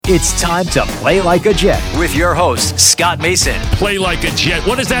It's time to play like a Jet with your host, Scott Mason. Play like a Jet.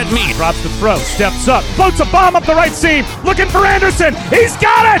 What does that mean? Drops the throw, steps up, floats a bomb up the right seam, looking for Anderson. He's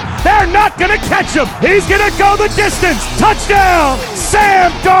got it! They're not going to catch him. He's going to go the distance. Touchdown!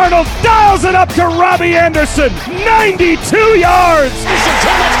 Sam Darnold dials it up to Robbie Anderson. 92 yards! Anderson,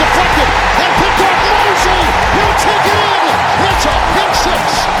 too much deflected, and picked up Mosley. He'll take it in. It's a pick six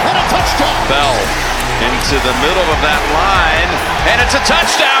and a touchdown. Bell into the middle of that line, and it's a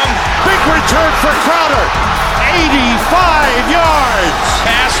touchdown. Big return for Crowder. 85 yards.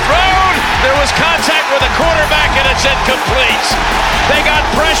 Pass thrown. There was contact with the quarterback, and it's incomplete. They got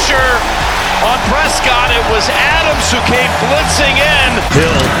pressure on Prescott. It was Adams who came blitzing in.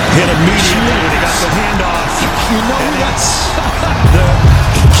 Hill hit immediately when he got the handoff. You know that's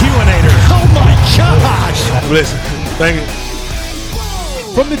The Q-inator. oh my gosh. Listen, thank you.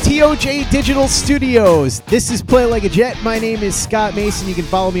 From the TOJ Digital Studios, this is Play Like a Jet. My name is Scott Mason. You can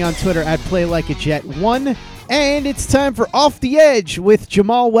follow me on Twitter at PlayLikeAJet1. And it's time for Off the Edge with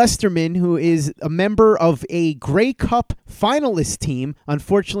Jamaal Westerman, who is a member of a Grey Cup finalist team.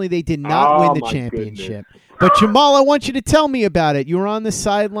 Unfortunately, they did not win the championship. But Jamaal, I want you to tell me about it. You were on the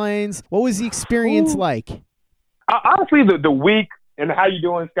sidelines. What was the experience like? Honestly, the week, and how you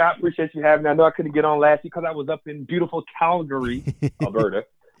doing, Scott? Appreciate you having me. I know I couldn't get on last week because I was up in beautiful Calgary, Alberta.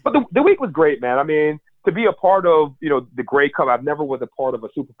 But the week was great, man. I mean, to be a part of, the Grey Cup, I've never was a part of a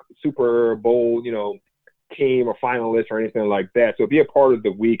Super Bowl, team or finalist or anything like that. So be a part of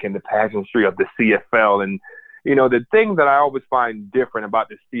the week and the pageantry of the CFL. And, the thing that I always find different about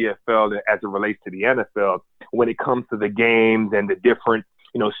the CFL as it relates to the NFL when it comes to the games and the different,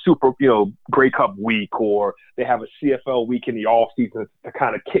 super, Grey Cup week, or they have a CFL week in the off season to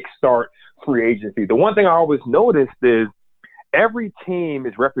kind of kickstart free agency. The one thing I always noticed is every team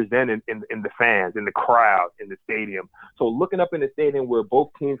is represented in the fans, in the crowd, in the stadium. So looking up in the stadium where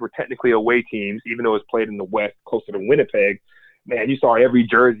both teams were technically away teams, even though it's played in the West, closer to Winnipeg, man, you saw every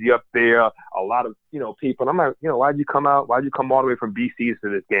jersey up there, a lot of, people. And I'm like, why'd you come out? Why'd you come all the way from BC to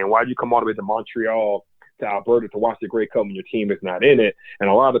this game? Why'd you come all the way to Montreal, to Alberta to watch the Grey Cup when your team is not in it? And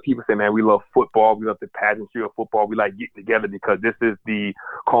a lot of the people say, man, we love football. We love the pageantry of football. We like getting together because this is the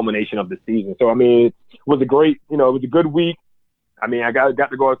culmination of the season. So, I mean, it was a great, it was a good week. I mean, I got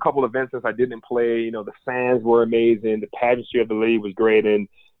to go to a couple events since I didn't play. The fans were amazing. The pageantry of the league was great. And,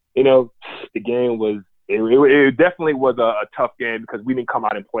 the game was, it definitely was a tough game because we didn't come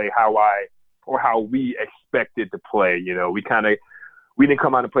out and play how we expected to play. We didn't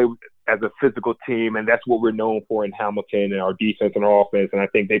come out and play as a physical team, and that's what we're known for in Hamilton and our defense and our offense. And I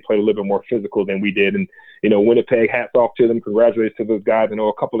think they played a little bit more physical than we did. And, Winnipeg, hats off to them. Congratulations to those guys. I know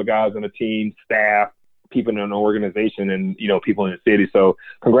a couple of guys on the team, staff, people in an organization, and, people in the city. So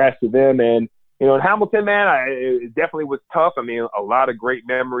congrats to them. And, in Hamilton, man, it definitely was tough. I mean, a lot of great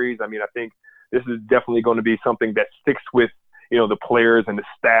memories. I mean, I think this is definitely going to be something that sticks with, the players and the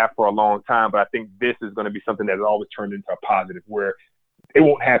staff for a long time. But I think this is going to be something that has always turned into a positive where it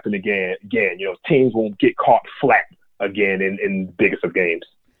won't happen again. Teams won't get caught flat again in the biggest of games.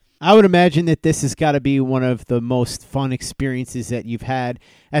 I would imagine that this has got to be one of the most fun experiences that you've had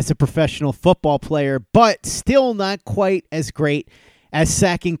as a professional football player, but still not quite as great as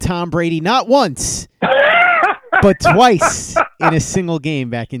sacking Tom Brady, not once, but twice in a single game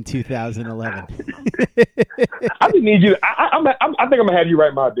back in 2011. I just need you. I think I'm going to have you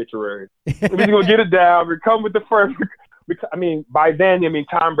write my obituary. We're just going to get it down. We come with the first. I mean, by then,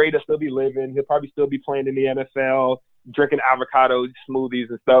 Tom Brady will still be living. He'll probably still be playing in the NFL, drinking avocado smoothies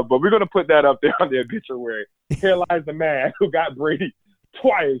and stuff. But we're going to put that up there on the obituary. Here lies the man who got Brady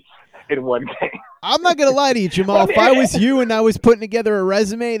twice in one game. I'm not going to lie to you, Jamal. If I was you and I was putting together a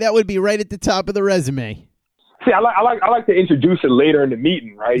resume, that would be right at the top of the resume. See, I like to introduce it later in the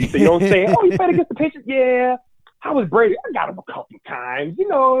meeting, right? So you don't say, "Oh, you better get the picture." Yeah, how was Brady? I got him a couple times,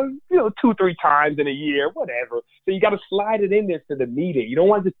 2-3 times in a year, whatever. So you got to slide it in there to the meeting. You don't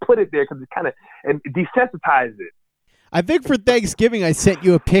want to just put it there because it kind of desensitizes it. I think for Thanksgiving, I sent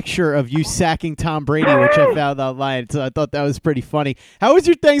you a picture of you sacking Tom Brady, which I found online. So I thought that was pretty funny. How was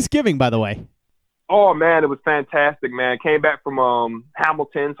your Thanksgiving, by the way? Oh, man, it was fantastic, man. Came back from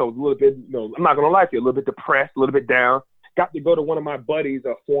Hamilton, so it was a little bit, I'm not going to lie to you, a little bit depressed, a little bit down. Got to go to one of my buddies,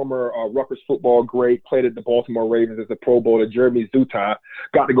 a former Rutgers football great, played at the Baltimore Ravens as a Pro Bowler, Jeremy Zuta.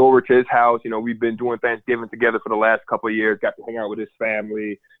 Got to go over to his house. We've been doing Thanksgiving together for the last couple of years. Got to hang out with his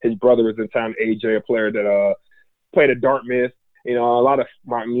family. His brother was in town, AJ, a player that played at Dartmouth. A lot of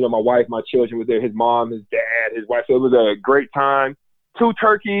my wife, my children was there. His mom, his dad, his wife. So it was a great time. 2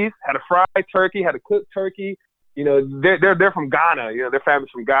 turkeys, had a fried turkey, had a cooked turkey. They're from Ghana. Their family's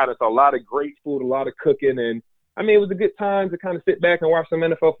from Ghana. So a lot of great food, a lot of cooking, and I mean, it was a good time to kind of sit back and watch some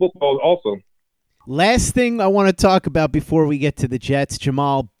NFL football also. Last thing I want to talk about before we get to the Jets,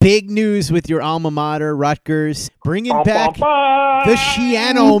 Jamal, big news with your alma mater, Rutgers, bringing back the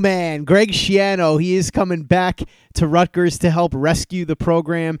Schiano man, Greg Schiano. He is coming back to Rutgers to help rescue the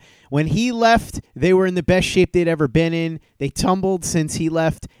program. When he left, they were in the best shape they'd ever been in. They tumbled since he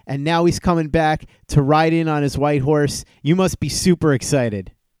left, and now he's coming back to ride in on his white horse. You must be super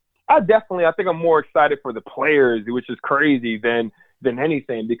excited. I think I'm more excited for the players, which is crazy, than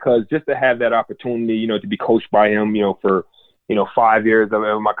anything, because just to have that opportunity, to be coached by him, for, 5 years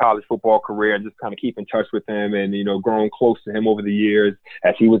of my college football career, and just kind of keep in touch with him and, growing close to him over the years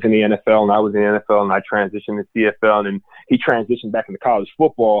as he was in the NFL and I was in the NFL and I transitioned to CFL and he transitioned back into college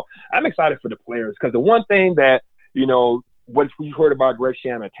football. I'm excited for the players because the one thing that, what you heard about Greg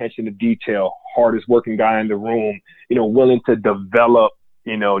Schiano, attention to detail, hardest working guy in the room, willing to develop,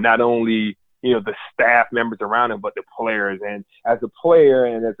 not only the staff members around him, but the players. And as a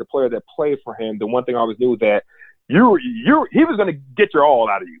player that played for him, the one thing I always knew that he was going to get your all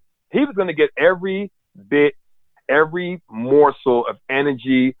out of you. He was going to get every bit, every morsel of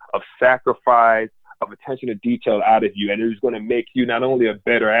energy, of sacrifice, of attention to detail out of you. And it was going to make you not only a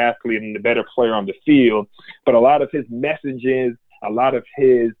better athlete and a better player on the field, but a lot of his messages, a lot of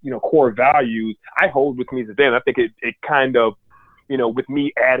his, core values, I hold with me today. And I think it kind of, with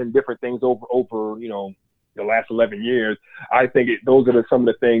me adding different things over, the last 11 years, I think those are some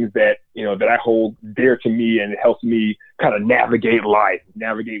of the things that, that I hold dear to me, and it helps me kind of navigate life,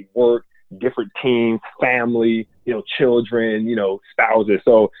 navigate work, different teams, family, children, spouses.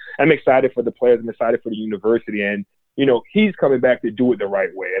 So I'm excited for the players. I'm excited for the university. And, he's coming back to do it the right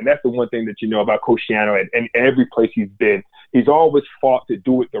way. And that's the one thing that about Coach Schiano and every place he's been. He's always fought to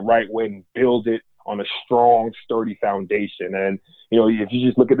do it the right way and build it on a strong, sturdy foundation. And, if you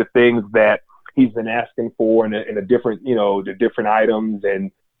just look at the things that he's been asking for and the different, the different items,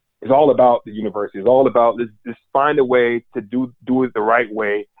 and it's all about the university. It's all about just find a way to do it the right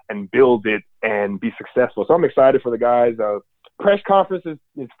way and build it and be successful. So I'm excited for the guys. Press conference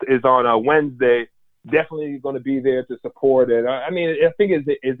is on Wednesday. Definitely going to be there to support it. I think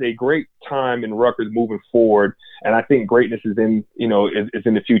it's a great time in Rutgers moving forward. And I think greatness is in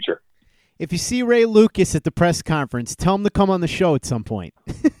the future. If you see Ray Lucas at the press conference, tell him to come on the show at some point.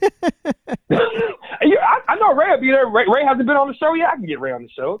 I know Ray will be there. Ray hasn't been on the show yet. I can get Ray on the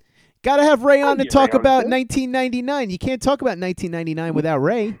show. Got to have Ray on to talk about 1999. You can't talk about 1999 without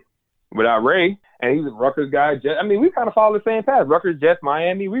Ray. And he's a Rutgers guy. We kind of follow the same path. Rutgers, Jets,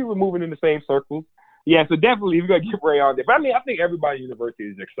 Miami. We were moving in the same circles. Yeah, so definitely we're going to get Ray on there. But, I think everybody in the university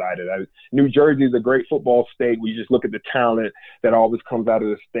is excited. New Jersey is a great football state. We just look at the talent that always comes out of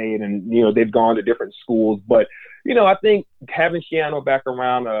the state, and, they've gone to different schools. But, I think having Schiano back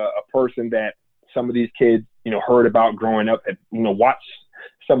around, a person that some of these kids, heard about growing up, had, watched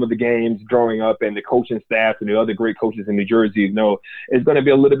some of the games growing up, and the coaching staff and the other great coaches in New Jersey, is going to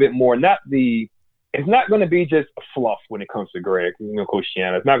be a little bit more, it's not going to be just fluff when it comes to Greg, Coach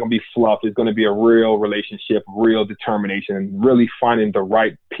Schiano. It's not going to be fluff. It's going to be a real relationship, real determination, and really finding the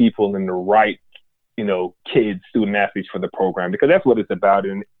right people and the right, kids, student athletes for the program, because that's what it's about,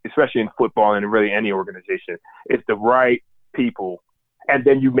 and especially in football and really any organization. It's the right people, and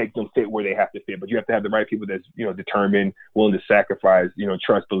then you make them fit where they have to fit. But you have to have the right people that's, determined, willing to sacrifice,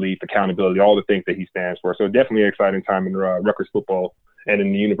 trust, belief, accountability, all the things that he stands for. So definitely an exciting time in Rutgers football and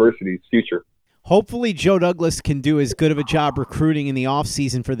in the university's future. Hopefully Joe Douglas can do as good of a job recruiting in the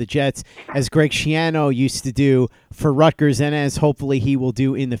offseason for the Jets as Greg Schiano used to do for Rutgers, and as hopefully he will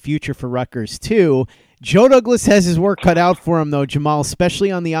do in the future for Rutgers too. Joe Douglas has his work cut out for him, though, Jamal,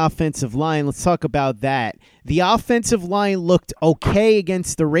 especially on the offensive line. Let's talk about that. The offensive line looked okay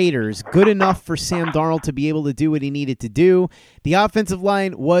against the Raiders, good enough for Sam Darnold to be able to do what he needed to do. The offensive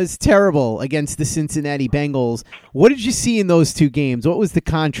line was terrible against the Cincinnati Bengals. What did you see in those two games? What was the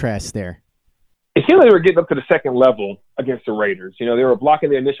contrast there? It seemed like they were getting up to the second level against the Raiders. They were blocking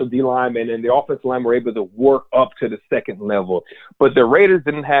the initial D linemen, and the offensive line were able to work up to the second level. But the Raiders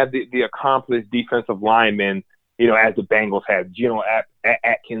didn't have the accomplished defensive linemen, as the Bengals had. Geno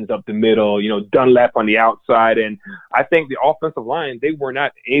Atkins up the middle, Dunlap on the outside. And I think the offensive line, they were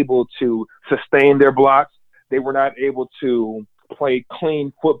not able to sustain their blocks. They were not able to play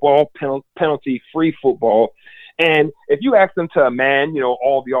clean football, penalty-free football. And if you ask them to man,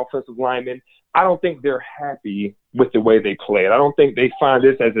 all the offensive linemen, I don't think they're happy with the way they played. I don't think they find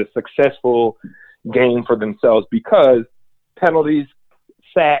this as a successful game for themselves, because penalties,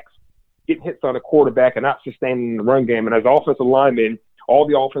 sacks, getting hits on a quarterback, and not sustaining the run game. And as offensive linemen, all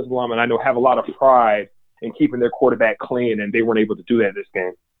the offensive linemen I know have a lot of pride in keeping their quarterback clean, and they weren't able to do that this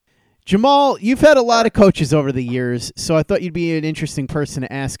game. Jamal, you've had a lot of coaches over the years, so I thought you'd be an interesting person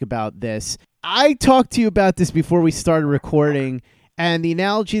to ask about this. I talked to you about this before we started recording, and the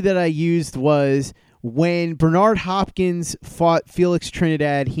analogy that I used was when Bernard Hopkins fought Felix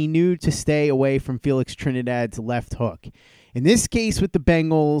Trinidad, he knew to stay away from Felix Trinidad's left hook. In this case with the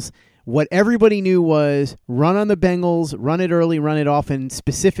Bengals, what everybody knew was run on the Bengals, run it early, run it often,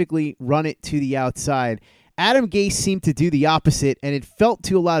 specifically run it to the outside. Adam Gase seemed to do the opposite, and it felt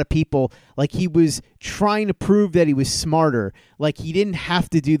to a lot of people like he was trying to prove that he was smarter, like he didn't have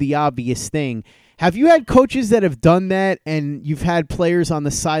to do the obvious thing. Have you had coaches that have done that, and you've had players on the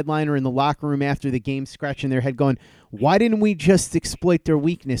sideline or in the locker room after the game scratching their head going, why didn't we just exploit their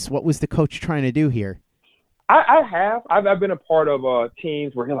weakness? What was the coach trying to do here? I have. I've been a part of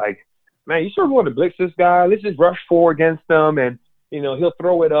teams where you're like, man, you sure want to blitz this guy? Let's just rush forward against him, and he'll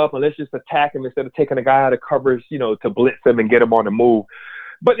throw it up, and let's just attack him instead of taking a guy out of coverage, to blitz him and get him on the move.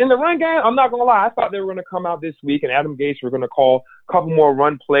 But in the run game, I'm not going to lie. I thought they were going to come out this week, and Adam Gase were going to call a couple more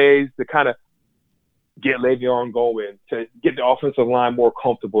run plays to kind of get Le'Veon going, to get the offensive line more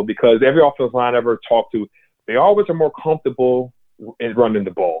comfortable, because every offensive line I've ever talked to, they always are more comfortable in running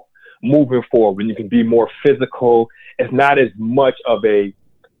the ball, moving forward, when you can be more physical. It's not as much of a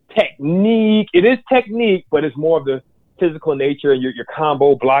technique. It is technique, but it's more of the physical nature, and your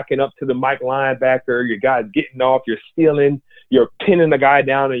combo blocking up to the Mike linebacker, your guys getting off, you're stealing, you're pinning the guy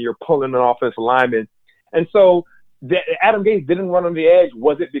down, and you're pulling an offensive lineman. And so Adam Gase didn't run on the edge.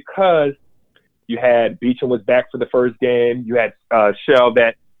 Was it because you had Beecham was back for the first game? You had Shell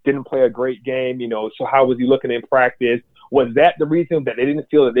that didn't play a great game, so how was he looking in practice? Was that the reason that they didn't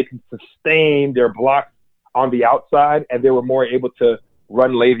feel that they could sustain their blocks on the outside, and they were more able to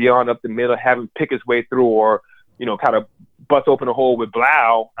run Le'Veon up the middle, have him pick his way through, or kind of bust open a hole with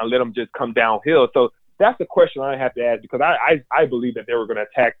Blau and let him just come downhill? So that's the question I have to ask, because I believe that they were going to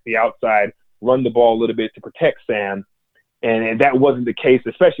attack the outside, run the ball a little bit to protect Sam. And that wasn't the case,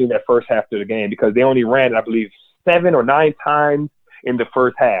 especially in that first half of the game, because they only ran, I believe, 7 or 9 times in the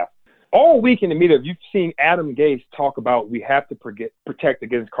first half. All week in the media, you've seen Adam Gase talk about we have to protect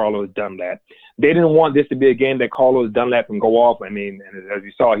against Carlos Dunlap. They didn't want this to be a game that Carlos Dunlap can go off. I mean, and as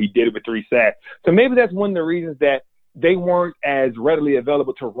you saw, he did it with 3 sacks. So maybe that's one of the reasons that they weren't as readily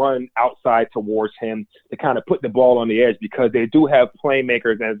available to run outside towards him, to kind of put the ball on the edge, because they do have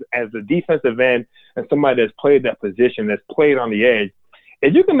playmakers as a defensive end and somebody that's played that position, that's played on the edge.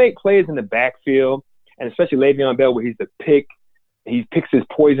 If you can make plays in the backfield, and especially Le'Veon Bell, where he picks his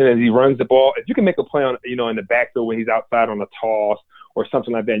poison as he runs the ball. If you can make a play on, in the backfield when he's outside on a toss or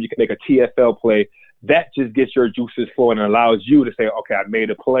something like that, and you can make a TFL play, that just gets your juices flowing and allows you to say, okay, I made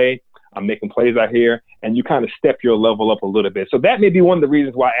a play, I'm making plays out here, and you kind of step your level up a little bit. So that may be one of the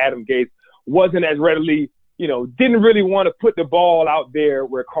reasons why Adam Gase wasn't as readily, didn't really want to put the ball out there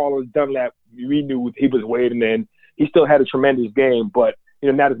where Carlos Dunlap, we knew he was waiting, and he still had a tremendous game, but,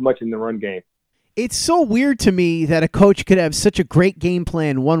 not as much in the run game. It's so weird to me that a coach could have such a great game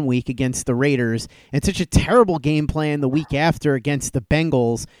plan one week against the Raiders and such a terrible game plan the week after against the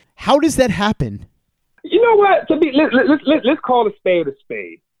Bengals. How does that happen? You know what? Let's call a spade a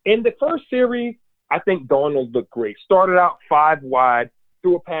spade. In the first series, I think Darnold looked great. Started out 5 wide,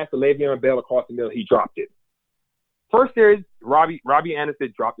 threw a pass to Le'Veon Bell across the middle. He dropped it. First series, Robbie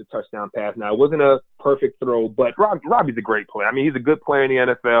Anderson dropped a touchdown pass. Now, it wasn't a perfect throw, but Robbie's a great player. I mean, he's a good player in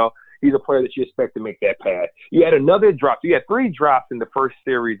the NFL. He's a player that you expect to make that pass. You had another drop. You had 3 drops in the first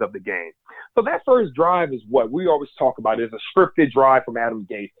series of the game. So that first drive is what we always talk about, is a scripted drive from Adam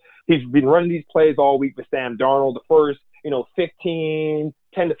Gase. He's been running these plays all week with Sam Darnold. The first,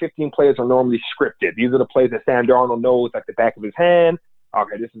 10 to 15 plays are normally scripted. These are the plays that Sam Darnold knows like the back of his hand.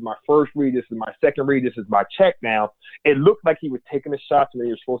 Okay, this is my first read. This is my second read. This is my check now. It looked like he was taking the shots when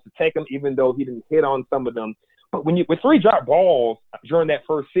he was supposed to take them, even though he didn't hit on some of them. But with 3 drop balls during that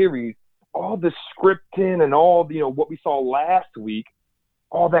first series, all the scripting and all what we saw last week,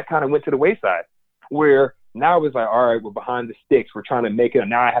 all that kind of went to the wayside. Where now it's like, all right, we're behind the sticks. We're trying to make it. And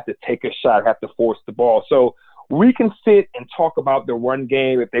now I have to take a shot. I have to force the ball. So we can sit and talk about the run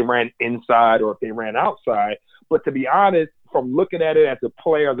game if they ran inside or if they ran outside. But to be honest, from looking at it as a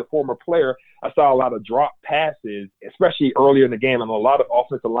player, as a former player, I saw a lot of drop passes, especially earlier in the game, and a lot of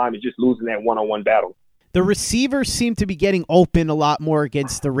offensive linemen just losing that one-on-one battle. The receivers seem to be getting open a lot more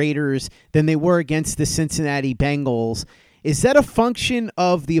against the Raiders than they were against the Cincinnati Bengals. Is that a function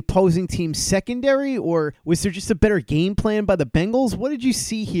of the opposing team's secondary, or was there just a better game plan by the Bengals? What did you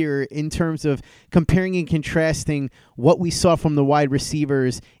see here in terms of comparing and contrasting what we saw from the wide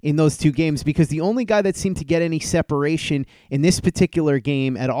receivers in those 2 games? Because the only guy that seemed to get any separation in this particular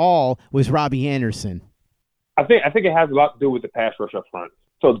game at all was Robbie Anderson. I think it has a lot to do with the pass rush up front.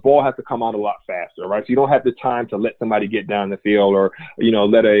 So the ball has to come out a lot faster, right? So you don't have the time to let somebody get down the field or,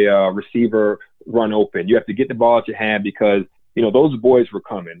 let a receiver run open. You have to get the ball at your hand because, those boys were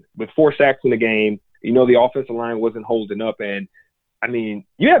coming. With 4 sacks in the game, the offensive line wasn't holding up. And,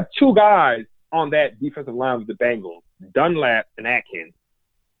 you have 2 guys on that defensive line with the Bengals, Dunlap and Atkins.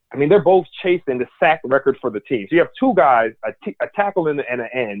 They're both chasing the sack record for the team. So you have 2 guys, a tackle and an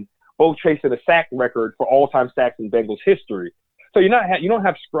end, both chasing the sack record for all-time sacks in Bengals history. So you don't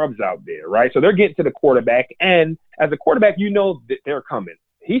have scrubs out there, right? So they're getting to the quarterback, and as a quarterback, that they're coming.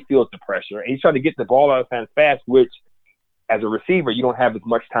 He feels the pressure, and he's trying to get the ball out of his hands fast, which as a receiver, you don't have as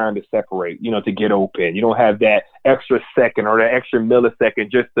much time to separate, to get open. You don't have that extra second or that extra millisecond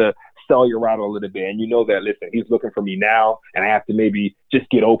just to sell your route a little bit. And listen, he's looking for me now, and I have to maybe just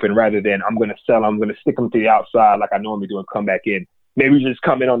get open rather than I'm going to sell him, I'm going to stick him to the outside like I normally do and come back in. Maybe you just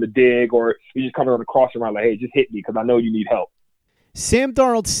come in on the dig or you just come in on the crossing route like, hey, just hit me because I know you need help. Sam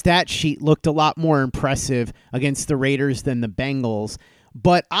Darnold's stat sheet looked a lot more impressive against the Raiders than the Bengals,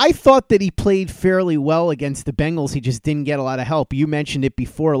 but I thought that he played fairly well against the Bengals. He just didn't get a lot of help. You mentioned it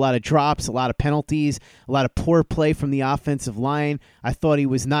before, a lot of drops, a lot of penalties, a lot of poor play from the offensive line. I thought he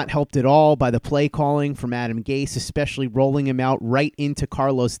was not helped at all by the play calling from Adam Gase, especially rolling him out right into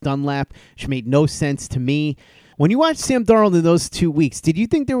Carlos Dunlap, which made no sense to me. When you watched Sam Darnold in those 2 weeks, did you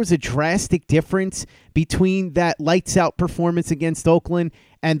think there was a drastic difference between that lights-out performance against Oakland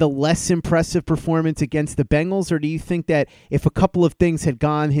and the less impressive performance against the Bengals? Or do you think that if a couple of things had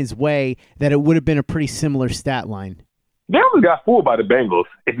gone his way, that it would have been a pretty similar stat line? They almost got fooled by the Bengals,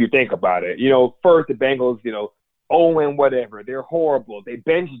 if you think about it. First, the Bengals, and whatever. They're horrible. They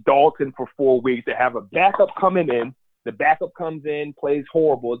benched Dalton for 4 weeks. They have a backup coming in. The backup comes in, plays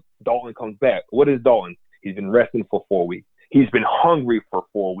horrible. Dalton comes back. What is Dalton? He's been resting for 4 weeks. He's been hungry for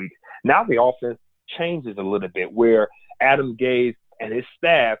 4 weeks. Now the offense changes a little bit where Adam Gase and his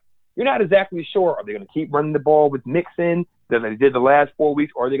staff, you're not exactly sure. Are they going to keep running the ball with Mixon that they did the last 4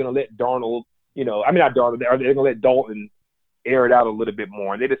 weeks, or are they going to let Darnold, not Darnold, are they going to let Dalton air it out a little bit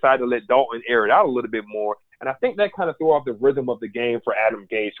more? And they decided to let Dalton air it out a little bit more. And I think that kind of threw off the rhythm of the game for Adam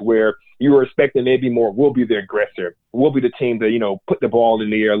Gase, where you were expecting maybe more, we'll be the aggressor. We'll be the team to, put the ball in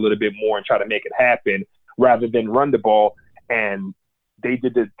the air a little bit more and try to make it happen rather than run the ball. And they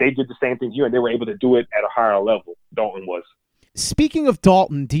did the same thing to you, and they were able to do it at a higher level. Dalton was. Speaking of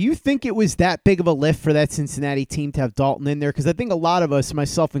Dalton, do you think it was that big of a lift for that Cincinnati team to have Dalton in there? Because I think a lot of us,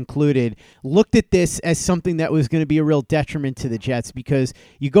 myself included, looked at this as something that was going to be a real detriment to the Jets, because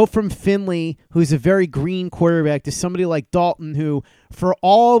you go from Finley, who's a very green quarterback, to somebody like Dalton, who, for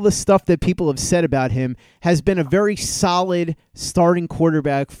all the stuff that people have said about him, has been a very solid starting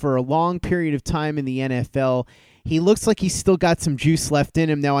quarterback for a long period of time in the NFL. He looks like he's still got some juice left in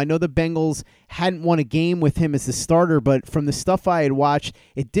him. Now, I know the Bengals hadn't won a game with him as the starter, but from the stuff I had watched,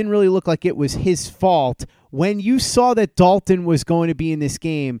 it didn't really look like it was his fault. When you saw that Dalton was going to be in this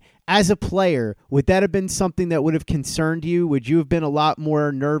game, as a player, would that have been something that would have concerned you? Would you have been a lot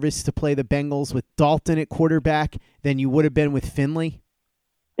more nervous to play the Bengals with Dalton at quarterback than you would have been with Finley?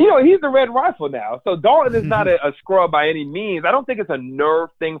 He's the red rifle now. So Dalton is not a scrub by any means. I don't think it's a nerve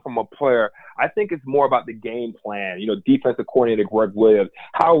thing from a player. I think it's more about the game plan. Defensive coordinator Greg Williams,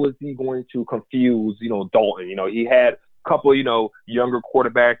 how was he going to confuse, Dalton? He had a couple, younger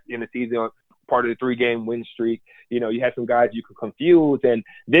quarterbacks in the season, part of the 3-game win streak. You had some guys you could confuse. And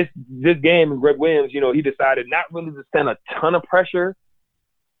this game, Greg Williams, he decided not really to send a ton of pressure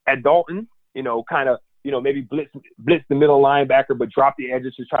at Dalton, maybe blitz the middle linebacker, but drop the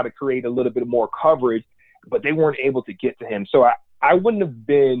edges to try to create a little bit more coverage, but they weren't able to get to him. So I wouldn't have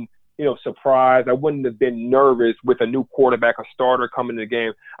been, surprised. I wouldn't have been nervous with a new quarterback, a starter coming to the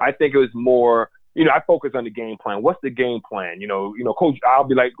game. I think it was more, I focus on the game plan. What's the game plan? Coach, I'll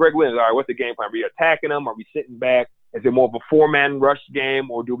be like, Greg Williams, all right, what's the game plan? Are we attacking them? Are we sitting back? Is it more of a 4-man rush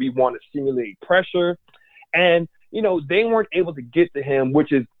game, or do we want to stimulate pressure? And, they weren't able to get to him,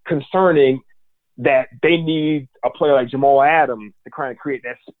 which is concerning, that they need a player like Jamal Adams to kind of create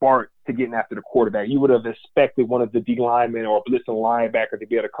that spark to getting after the quarterback. You would have expected one of the D linemen or a blitzing linebacker to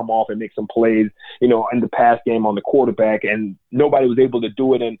be able to come off and make some plays, in the pass game on the quarterback, and nobody was able to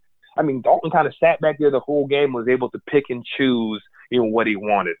do it. And, Dalton kind of sat back there the whole game, was able to pick and choose, what he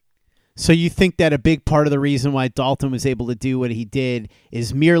wanted. So you think that a big part of the reason why Dalton was able to do what he did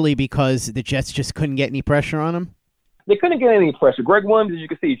is merely because the Jets just couldn't get any pressure on him? They couldn't get any pressure. Greg Williams, as you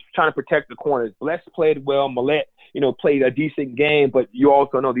can see, he's trying to protect the corners. Bless played well. Millette, played a decent game, but you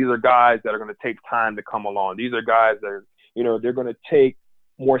also know these are guys that are going to take time to come along. These are guys that are, they're going to take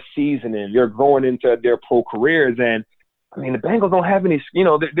more seasoning. They're going into their pro careers. And, the Bengals don't have any,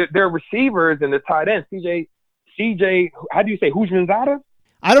 their receivers and the tight end, CJ, how do you say, Hujmanzada?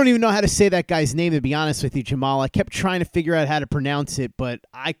 I don't even know how to say that guy's name, to be honest with you, Jamal. I kept trying to figure out how to pronounce it, but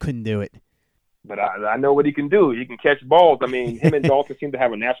I couldn't do it. But I know what he can do. He can catch balls. I mean, him and Dalton seem to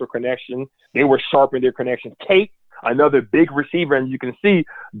have a natural connection. They were sharp in their connection. Tate, another big receiver, and you can see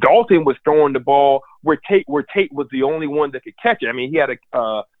Dalton was throwing the ball where Tate was the only one that could catch it. I mean, he had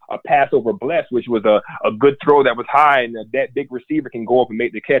a pass over Bless, which was a good throw that was high, and that big receiver can go up and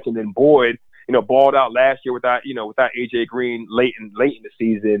make the catch. And then Boyd, balled out last year without AJ Green late in the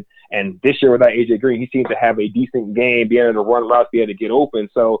season, and this year without AJ Green, he seems to have a decent game, be able to run routes, be able to get open.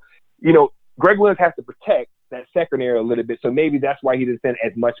 So, Greg Williams has to protect that secondary a little bit, so maybe that's why he didn't send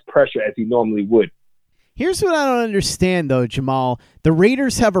as much pressure as he normally would. Here's what I don't understand, though, Jamal. The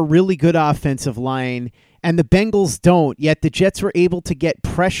Raiders have a really good offensive line, and the Bengals don't, yet the Jets were able to get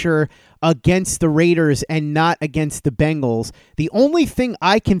pressure against the Raiders and not against the Bengals. The only thing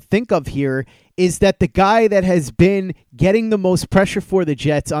I can think of here is that the guy that has been getting the most pressure for the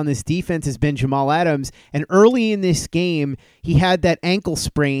Jets on this defense has been Jamal Adams, and early in this game, he had that ankle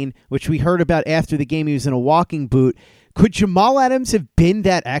sprain, which we heard about after the game. He was in a walking boot. Could Jamal Adams have been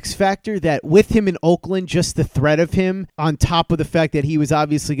that X factor that with him in Oakland, just the threat of him, on top of the fact that he was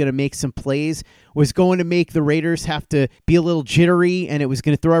obviously going to make some plays, was going to make the Raiders have to be a little jittery and it was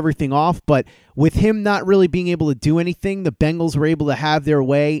going to throw everything off? But with him not really being able to do anything, the Bengals were able to have their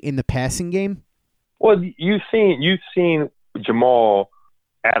way in the passing game? Well, you've seen Jamal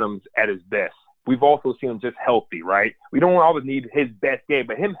Adams at his best. We've also seen him just healthy, right? We don't always need his best game,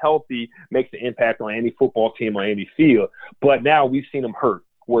 but him healthy makes an impact on any football team on any field. But now we've seen him hurt,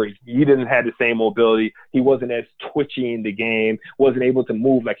 where he didn't have the same mobility. He wasn't as twitchy in the game, wasn't able to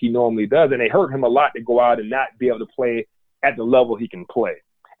move like he normally does. And it hurt him a lot to go out and not be able to play at the level he can play.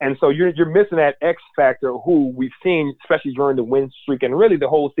 And so you're missing that X factor who we've seen, especially during the win streak and really the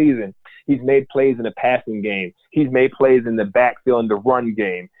whole season. He's made plays in the passing game. He's made plays in the backfield in the run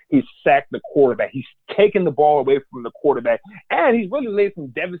game. He's sacked the quarterback. He's taken the ball away from the quarterback. And he's really laid some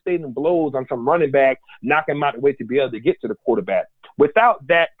devastating blows on some running back, knocking him out the way to be able to get to the quarterback. Without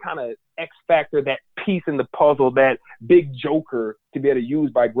that kind of X factor, that piece in the puzzle, that big joker to be able to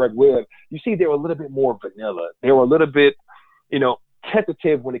use by Greg Williams, you see they were a little bit more vanilla. They were a little bit,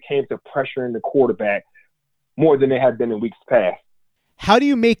 tentative when it came to pressuring the quarterback more than they had been in weeks past. How do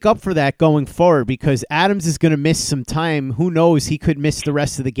you make up for that going forward? Because Adams is going to miss some time. Who knows? He could miss the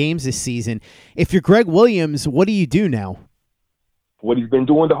rest of the games this season. If you're Greg Williams, what do you do now? What he's been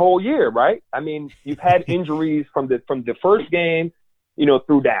doing the whole year, right? I mean, you've had injuries from the first game,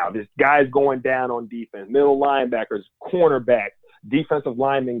 through down. There's guys going down on defense, middle linebackers, cornerbacks, defensive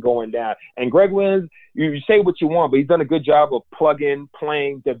linemen going down. And Greg Williams, you say what you want, but he's done a good job of plugging,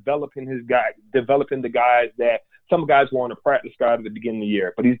 playing, developing the guys that some guys were on the practice squad at the beginning of the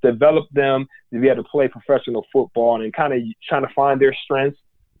year. But he's developed them to be able to play professional football and kind of trying to find their strengths.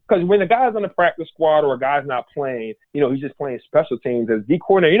 Because when a guy's on the practice squad or a guy's not playing, he's just playing special teams as D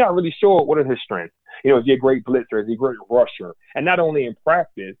coordinator, you're not really sure what are his strengths. Is he a great blitzer? Is he a great rusher? And not only in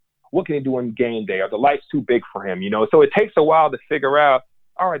practice, what can he do in game day? Are the lights too big for him? So it takes a while to figure out,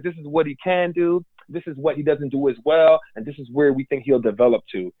 all right, this is what he can do. This is what he doesn't do as well. And this is where we think he'll develop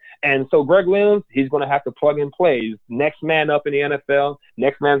to. And so Greg Williams, he's going to have to plug and play. He's next man up in the NFL.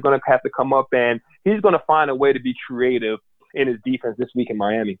 Next man's going to have to come up, and he's going to find a way to be creative in his defense this week in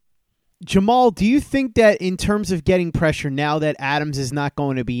Miami. Jamal, do you think that in terms of getting pressure now that Adams is not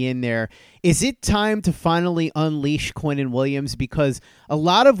going to be in there, is it time to finally unleash Quinnen Williams? Because a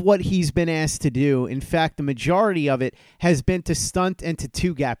lot of what he's been asked to do, in fact, the majority of it has been to stunt and to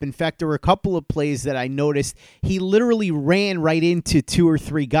two-gap. In fact, there were a couple of plays that I noticed he literally ran right into two or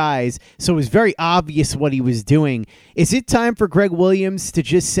three guys, so it was very obvious what he was doing. Is it time for Greg Williams to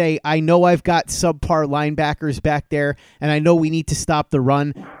just say, I know I've got subpar linebackers back there, and I know we need to stop the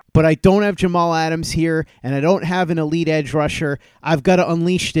run, but I don't have Jamal Adams here, and I don't have an elite edge rusher. I've got to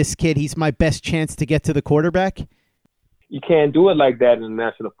unleash this kid. He's my best chance to get to the quarterback. You can't do it like that in the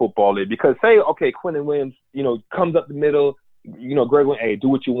National Football League because say, okay, Quinnen Williams, comes up the middle, Greg Williams, hey, do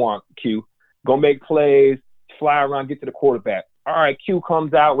what you want, Q. Go make plays, fly around, get to the quarterback. All right, Q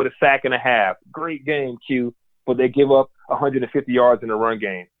comes out with a sack and a half. Great game, Q, but they give up 150 yards in the run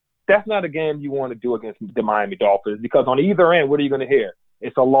game. That's not a game you want to do against the Miami Dolphins because on either end, what are you going to hear?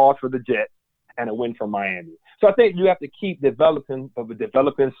 It's a loss for the Jets and a win for Miami. So I think you have to keep developing, but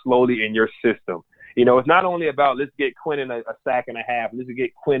developing slowly in your system. It's not only about let's get Quinnen a sack and a half. Let's get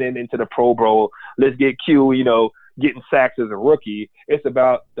Quinnen into the Pro Bowl. Let's get Q, getting sacks as a rookie. It's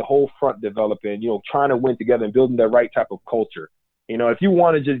about the whole front developing, trying to win together and building the right type of culture. If you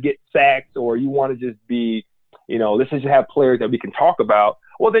want to just get sacks or you want to just be, let's just have players that we can talk about,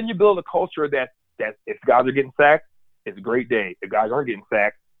 well, then you build a culture that if guys are getting sacked, it's a great day. The guys aren't getting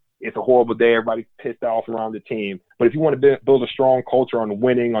sacked. It's a horrible day. Everybody's pissed off around the team. But if you want to build a strong culture on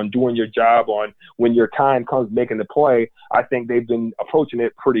winning, on doing your job, on when your time comes making the play, I think they've been approaching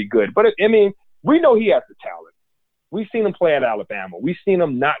it pretty good. But, we know he has the talent. We've seen him play at Alabama. We've seen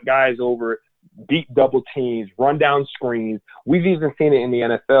him knock guys over, beat double teams, run down screens. We've even seen it in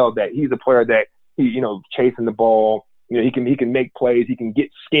the NFL that he's a player that he, chasing the ball. He can make plays. He can get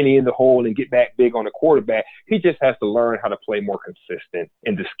skinny in the hole and get back big on the quarterback. He just has to learn how to play more consistent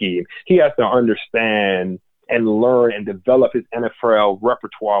in the scheme. He has to understand and learn and develop his NFL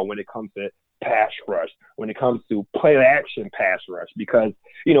repertoire when it comes to pass rush, when it comes to play action pass rush, because,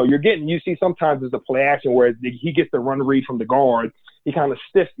 you see sometimes there's a play action where he gets the run read from the guard. He kind of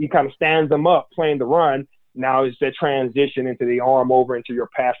stands them up playing the run. Now it's that transition into the arm over into your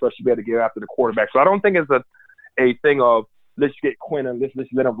pass rush. You better get after the quarterback. So I don't think it's a thing of let's get Quinn and let's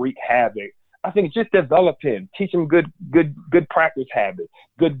let him wreak havoc. I think just develop him, teach him good practice habits,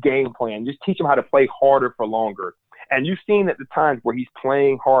 good game plan. Just teach him how to play harder for longer. And you've seen at the times where he's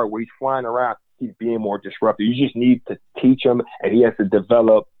playing hard, where he's flying around, he's being more disruptive. You just need to teach him, and he has to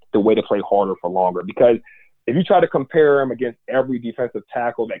develop the way to play harder for longer. Because if you try to compare him against every defensive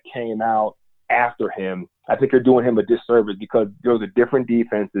tackle that came out after him, I think you're doing him a disservice, because those are different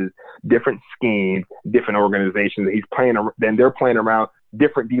defenses, different schemes, different organizations that he's playing, then they're playing around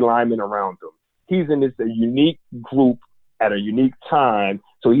different D linemen around him. He's in a unique group at a unique time,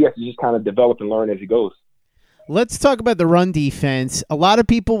 so he has to just kind of develop and learn as he goes. Let's talk about the run defense. A lot of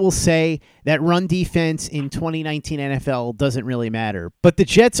people will say that run defense in 2019 NFL doesn't really matter, but the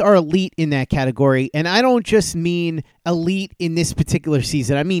Jets are elite in that category, and I don't just mean elite in this particular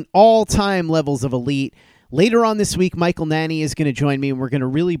season. I mean all-time levels of elite. Later on this week, Michael Nanny is going to join me, and we're going to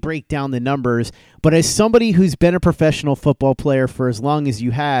really break down the numbers. But as somebody who's been a professional football player for as long as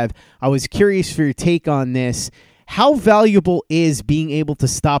you have, I was curious for your take on this. How valuable is being able to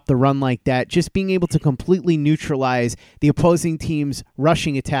stop the run like that, just being able to completely neutralize the opposing team's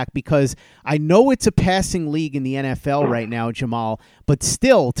rushing attack? Because I know it's a passing league in the NFL right now, Jamal, but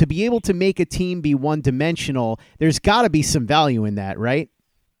still, to be able to make a team be one-dimensional, there's got to be some value in that, right?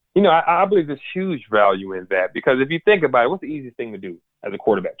 I believe there's huge value in that, because if you think about it, what's the easiest thing to do as a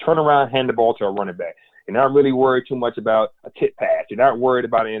quarterback? Turn around, hand the ball to a running back. You're not really worried too much about a tip pass. You're not worried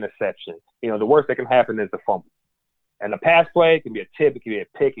about an interception. The worst that can happen is a fumble. And the pass play can be a tip, it can be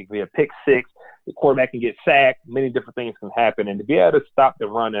a pick, it can be a pick six. The quarterback can get sacked. Many different things can happen. And to be able to stop the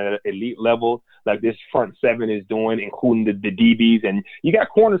run at an elite level, like this front seven is doing, including the DBs, and you got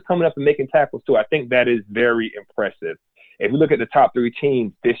corners coming up and making tackles too, I think that is very impressive. If you look at the top three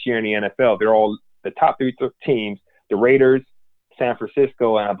teams this year in the NFL, they're all the top three teams, the Raiders, San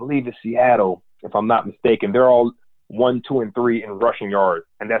Francisco, and I believe it's Seattle, if I'm not mistaken. They're all 1, 2, and 3 in rushing yards,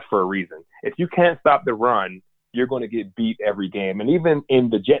 and that's for a reason. If you can't stop the run, you're going to get beat every game. And even in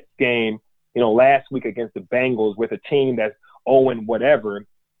the Jets game, last week against the Bengals with a team that's 0 whatever,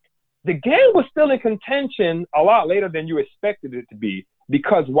 the game was still in contention a lot later than you expected it to be.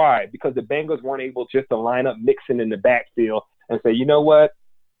 Because why? Because the Bengals weren't able just to line up Mixon in the backfield and say, you know what,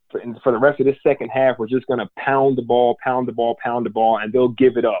 for the rest of this second half, we're just going to pound the ball, and they'll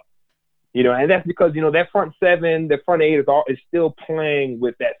give it up. And that's because, that front seven, the front eight is still playing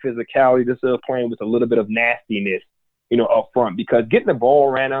with that physicality. They're still playing with a little bit of nastiness, up front, because getting the ball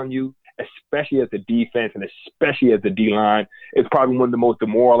ran on you, especially as the defense and especially as the D-line, is probably one of the most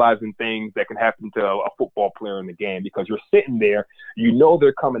demoralizing things that can happen to a football player in the game, because you're sitting there,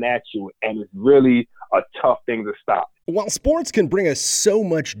 they're coming at you, and it's really a tough thing to stop. While sports can bring us so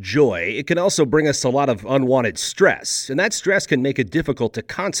much joy, it can also bring us a lot of unwanted stress, and that stress can make it difficult to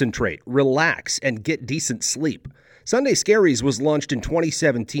concentrate, relax, and get decent sleep. Sunday Scaries was launched in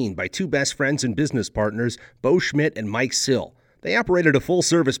 2017 by two best friends and business partners, Bo Schmidt and Mike Sill. They operated a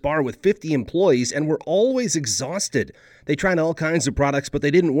full-service bar with 50 employees and were always exhausted. They tried all kinds of products, but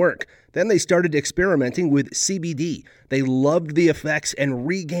they didn't work. Then they started experimenting with CBD. They loved the effects and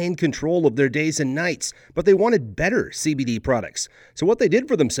regained control of their days and nights, but they wanted better CBD products. So what they did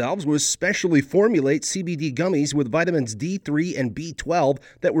for themselves was specially formulate CBD gummies with vitamins D3 and B12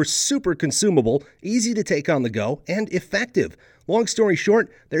 that were super consumable, easy to take on the go, and effective. Long story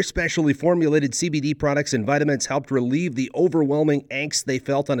short, their specially formulated CBD products and vitamins helped relieve the overwhelming angst they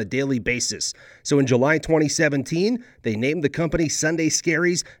felt on a daily basis. So in July 2017, they named the company Sunday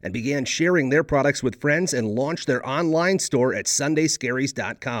Scaries and began sharing their products with friends and launched their online store at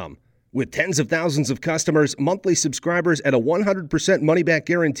sundayscaries.com. With tens of thousands of customers, monthly subscribers, and a 100% money-back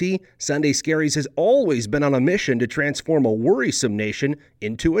guarantee, Sunday Scaries has always been on a mission to transform a worrisome nation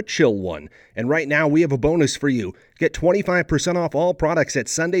into a chill one. And right now, we have a bonus for you. Get 25% off all products at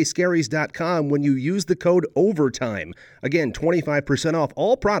sundayscaries.com when you use the code OVERTIME. Again, 25% off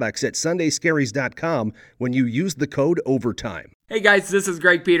all products at sundayscaries.com when you use the code OVERTIME. Hey guys, this is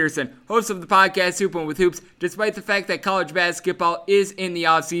Greg Peterson, host of the podcast Hoopin' with Hoops. Despite the fact that college basketball is in the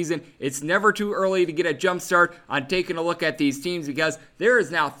offseason, it's never too early to get a jump start on taking a look at these teams because there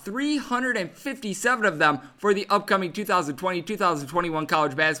is now 357 of them for the upcoming 2020-2021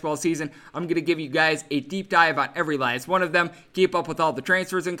 college basketball season. I'm going to give you guys a deep dive on every last one of them, keep up with all the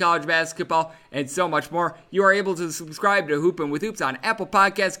transfers in college basketball, and so much more. You are able to subscribe to Hoopin' with Hoops on Apple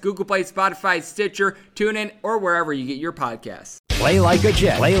Podcasts, Google Play, Spotify, Stitcher, TuneIn, or wherever you get your podcasts. Play like a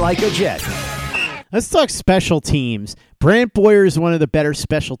Jet. Play like a Jet. Let's talk special teams. Brant Boyer is one of the better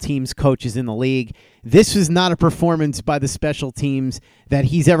special teams coaches in the league. This was not a performance by the special teams that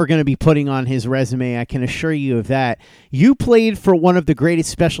he's ever going to be putting on his resume. I can assure you of that. You played for one of the greatest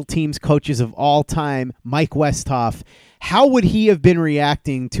special teams coaches of all time, Mike Westhoff. How would he have been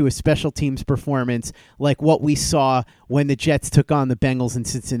reacting to a special teams performance like what we saw when the Jets took on the Bengals in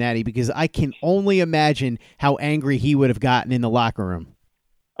Cincinnati? Because I can only imagine how angry he would have gotten in the locker room.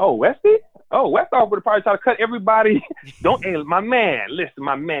 Oh, Westy? Oh, Westhoff would have probably tried to cut everybody. Hey, my man, listen,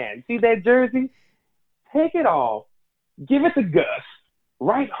 my man. You see that jersey? Take it off. Give it to Gus.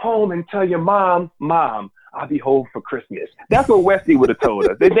 Write home and tell your mom, I'll be home for Christmas. That's what Westy would have told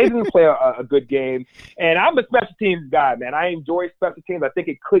us. They didn't play a good game. And I'm a special teams guy, man. I enjoy special teams. I think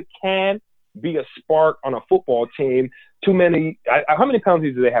it can be a spark on a football team. How many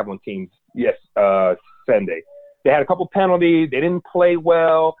penalties do they have on teams? Yes, Sunday. They had a couple penalties. They didn't play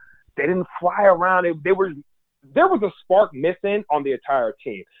well. They didn't fly around. There was a spark missing on the entire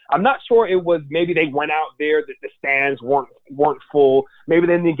team. I'm not sure it was maybe they went out there that the stands weren't full. Maybe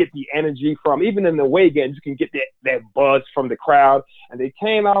they didn't get the energy from, even in the away games, you can get that buzz from the crowd. And they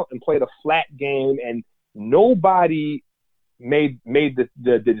came out and played a flat game, and nobody made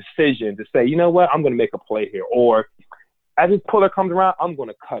the decision to say, you know what, I'm going to make a play here. Or as this puller comes around, I'm going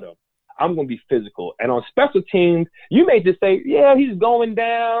to cut him. I'm going to be physical. And on special teams, you may just say, yeah, he's going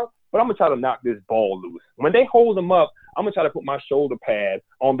down, but I'm going to try to knock this ball loose. When they hold him up, I'm going to try to put my shoulder pad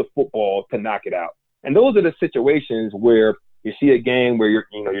on the football to knock it out. And those are the situations where you see a game where your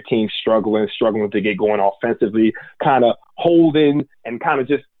team's struggling to get going offensively, kind of holding and kind of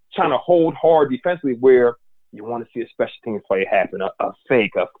just trying to hold hard defensively, where you want to see a special teams play happen, a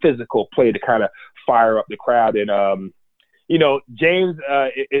fake, a physical play to kind of fire up the crowd. And, James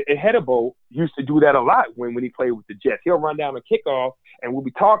Hedebo used to do that a lot when he played with the Jets. He'll run down a kickoff, and we'll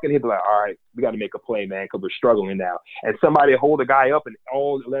be talking. He'll be like, all right, we got to make a play, man, because we're struggling now. And somebody will hold a guy up, and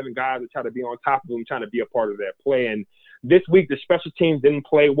all 11 guys will try to be on top of him, trying to be a part of that play. And this week, the special teams didn't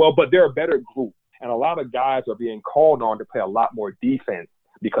play well, but they're a better group. And a lot of guys are being called on to play a lot more defense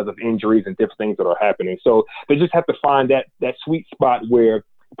because of injuries and different things that are happening. So they just have to find that sweet spot where you're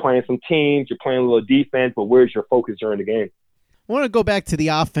playing some teams, you're playing a little defense, but where's your focus during the game? I want to go back to the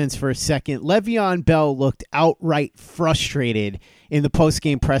offense for a second. Le'Veon Bell looked outright frustrated in the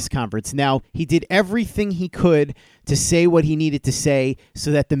post-game press conference. Now, he did everything he could to say what he needed to say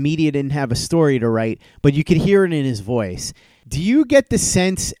so that the media didn't have a story to write, but you could hear it in his voice. Do you get the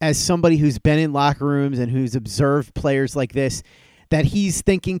sense, as somebody who's been in locker rooms and who's observed players like this, that he's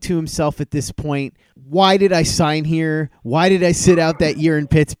thinking to himself at this point, why did I sign here? Why did I sit out that year in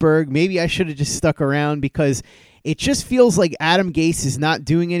Pittsburgh? Maybe I should have just stuck around, because it just feels like Adam Gase is not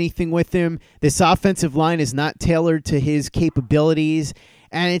doing anything with him. This offensive line is not tailored to his capabilities,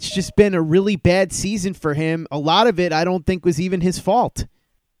 and it's just been a really bad season for him. A lot of it I don't think was even his fault.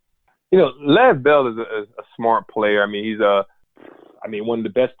 Lev Bell is a smart player. I mean, he's one of the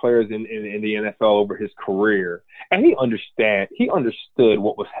best players in the NFL over his career. And he understood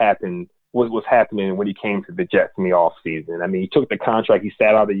what was happening when he came to the Jets in the offseason. I mean, he took the contract, he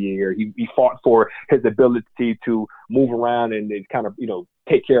sat out a year, he fought for his ability to move around and kind of,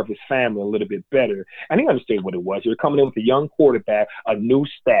 take care of his family a little bit better. And he understood what it was. You're coming in with a young quarterback, a new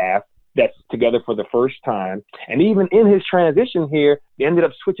staff that's together for the first time. And even in his transition here, they ended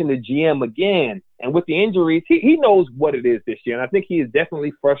up switching to GM again. And with the injuries, he knows what it is this year. And I think he is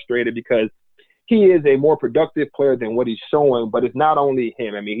definitely frustrated because he is a more productive player than what he's showing. But it's not only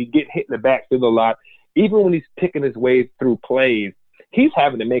him. I mean, he's getting hit in the backfield a lot. Even when he's picking his way through plays, he's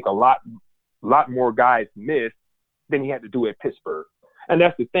having to make a lot more guys miss than he had to do at Pittsburgh. And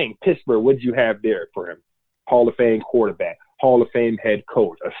that's the thing. Pittsburgh, what did you have there for him? Hall of Fame quarterback, Hall of Fame head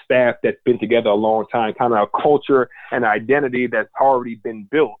coach, a staff that's been together a long time, kind of a culture and identity that's already been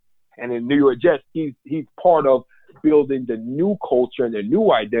built. And in New York Jets, he's part of building the new culture and the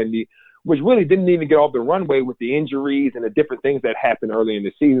new identity, which really didn't even get off the runway with the injuries and the different things that happened early in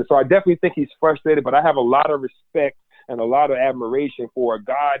the season. So I definitely think he's frustrated, but I have a lot of respect and a lot of admiration for a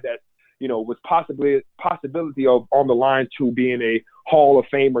guy that, was possibility of on the line to being a Hall of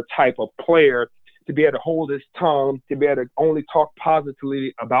Famer type of player, to be able to hold his tongue, to be able to only talk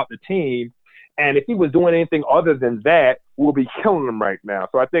positively about the team. And if he was doing anything other than that, we'll be killing him right now.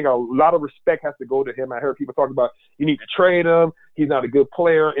 So I think a lot of respect has to go to him. I heard people talk about you need to trade him. He's not a good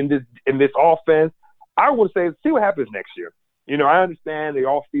player in this offense. I would say see what happens next year. I understand the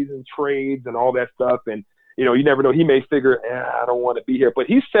off-season trades and all that stuff, and you never know. He may figure, I don't want to be here. But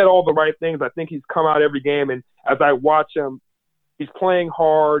he said all the right things. I think he's come out every game, and as I watch him, he's playing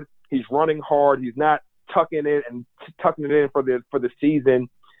hard. He's running hard. He's not tucking it in for the season.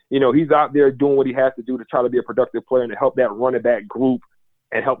 He's out there doing what he has to do to try to be a productive player and to help that running back group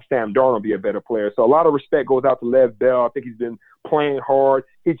and help Sam Darnold be a better player. So a lot of respect goes out to Lev Bell. I think he's been playing hard.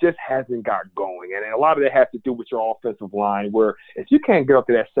 He just hasn't got going. And a lot of that has to do with your offensive line, where if you can't get up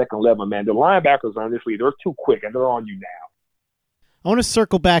to that second level, man, the linebackers on this league, they're too quick and they're on you now. I want to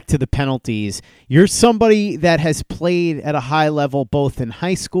circle back to the penalties. You're somebody that has played at a high level both in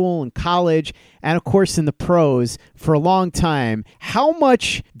high school and college and, of course, in the pros for a long time. How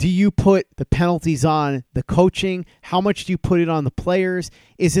much do you put the penalties on the coaching? How much do you put it on the players?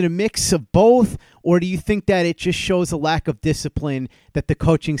 Is it a mix of both, or do you think that it just shows a lack of discipline that the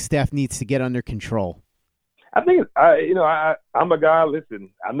coaching staff needs to get under control? I think, I'm a guy,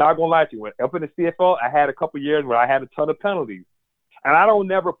 listen, I'm not going to lie to you. Up in the CFL, I had a couple years where I had a ton of penalties. And I don't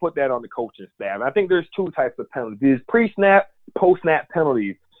never put that on the coaching staff. I think there's two types of penalties. There's pre-snap, post-snap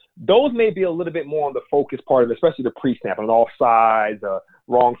penalties. Those may be a little bit more on the focus part of it, especially the pre-snap, on all sides,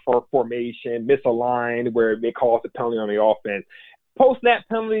 wrong formation, misaligned, where it may cause a penalty on the offense. Post-snap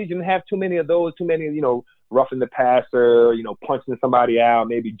penalties, you don't have too many of those, roughing the passer, punching somebody out,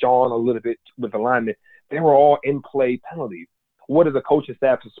 maybe jawing a little bit with alignment. They were all in-play penalties. What is a coaching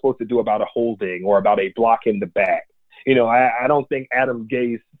staff supposed to do about a holding or about a block in the back? I don't think Adam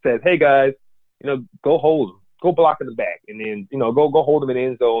Gase says, hey, guys, go hold him. Go block in the back. And then, go hold him in the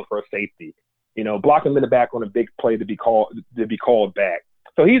end zone for a safety. Block him in the back on a big play to be called back.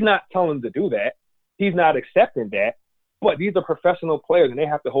 So he's not telling them to do that. He's not accepting that. But these are professional players, and they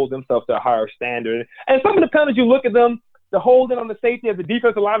have to hold themselves to a higher standard. And some of the penalties, you look at them, the holding on the safety as a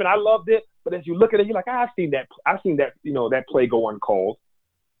defensive lineman, I loved it. But as you look at it, you're like, I've seen that, that play go uncalled.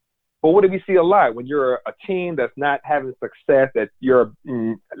 But what do we see a lot? When you're a team that's not having success, that you're,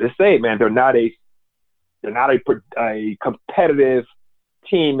 let's say, man, they're not a competitive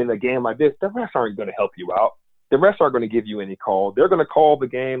team in a game like this, the refs aren't going to help you out. The refs aren't going to give you any call. They're going to call the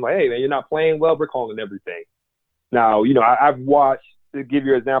game like, hey, man, you're not playing well, we're calling everything. Now, I've watched, to give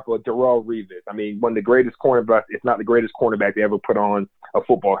you an example, of Darrelle Revis. I mean, one of the greatest cornerbacks, if not the greatest cornerback to ever put on a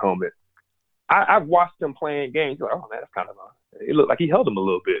football helmet. I've watched him playing games. You're like, oh, man, that's kind of it looked like he held him a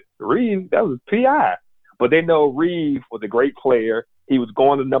little bit. Reeves, that was PI. But they know Reeves was a great player. He was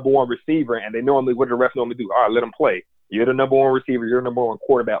going to the number one receiver, and they normally, what do the refs normally do? All right, let him play. You're the number one receiver. You're the number one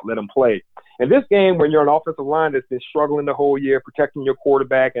quarterback. Let him play. In this game, when you're an offensive line that's been struggling the whole year, protecting your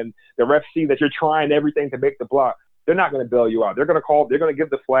quarterback, and the refs see that you're trying everything to make the block, they're not going to bail you out. They're going to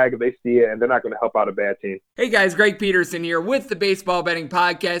give the flag if they see it, and they're not going to help out a bad team. Hey guys, Greg Peterson here with the Baseball Betting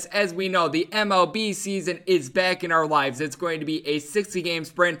Podcast. As we know, the MLB season is back in our lives. It's going to be a 60-game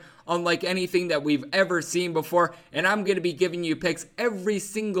sprint unlike anything that we've ever seen before, and I'm going to be giving you picks every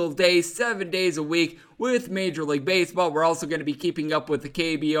single day, 7 days a week with Major League Baseball. We're also going to be keeping up with the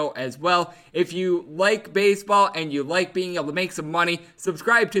KBO as well. If you like baseball and you like being able to make some money,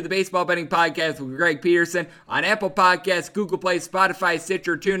 subscribe to the Baseball Betting Podcast with Greg Peterson on Apple Podcasts, Google Play, Spotify,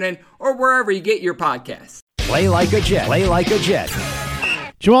 Stitcher, TuneIn, or wherever you get your podcasts. Play like a Jet. Play like a Jet.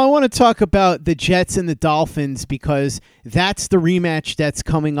 Jamal, I want to talk about the Jets and the Dolphins because that's the rematch that's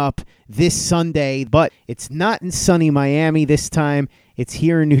coming up this Sunday, but it's not in sunny Miami this time. It's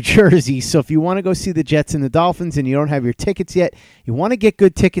here in New Jersey. So if you want to go see the Jets and the Dolphins and you don't have your tickets yet, you want to get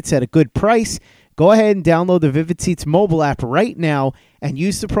good tickets at a good price, go ahead and download the Vivid Seats mobile app right now and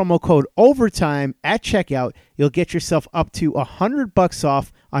use the promo code OVERTIME at checkout. You'll get yourself up to $100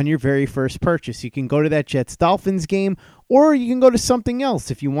 off on your very first purchase. You can go to that Jets-Dolphins game, or you can go to something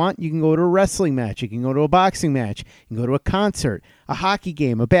else. If you want, you can go to a wrestling match. You can go to a boxing match. You can go to a concert, a hockey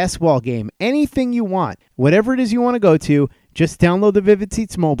game, a basketball game, anything you want. Whatever it is you want to go to, just download the Vivid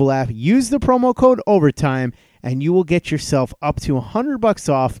Seats mobile app, use the promo code OVERTIME, and you will get yourself up to $100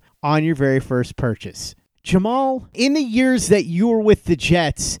 off on your very first purchase. Jamal, in the years that you were with the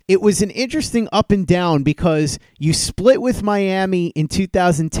Jets, it was an interesting up and down because you split with Miami in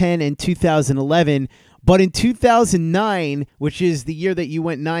 2010 and 2011, but in 2009, which is the year that you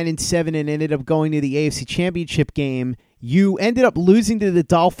went 9-7 and ended up going to the AFC Championship game, you ended up losing to the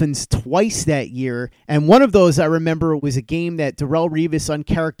Dolphins twice that year, and one of those I remember was a game that Darrelle Revis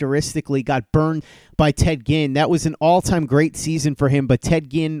uncharacteristically got burned by Ted Ginn. That was an all-time great season for him, but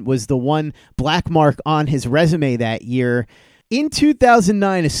Ted Ginn was the one black mark on his resume that year. In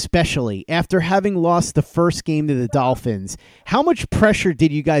 2009 especially, after having lost the first game to the Dolphins, how much pressure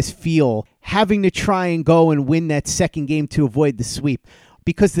did you guys feel having to try and go and win that second game to avoid the sweep?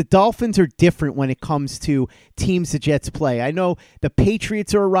 Because the Dolphins are different when it comes to teams the Jets play. I know the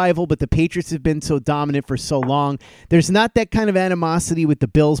Patriots are a rival, but the Patriots have been so dominant for so long. There's not that kind of animosity with the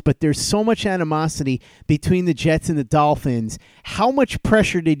Bills, but there's so much animosity between the Jets and the Dolphins. How much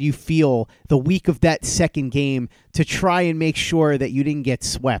pressure did you feel the week of that second game to try and make sure that you didn't get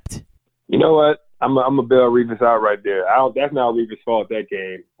swept? You know what? I'm a bail Revis out right there. That's not Revis' fault that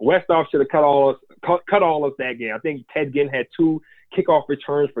game. Westhoff should have cut all us that game. I think Ted Ginn had 2 kickoff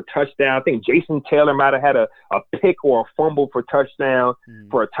returns for touchdown. I think Jason Taylor might have had a pick or a fumble for touchdown.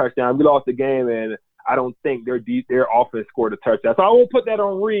 We lost the game, and I don't think their offense scored a touchdown. So I won't put that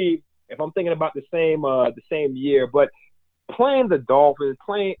on Reed if I'm thinking about the same year. But playing the Dolphins,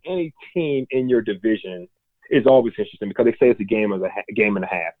 playing any team in your division is always interesting because they say it's a game and a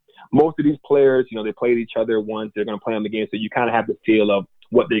half. Most of these players, they played each other once. They're going to play them again, so you kind of have the feel of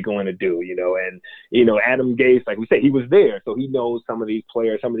what they're going to do, and Adam Gase, like we said, he was there, so he knows some of these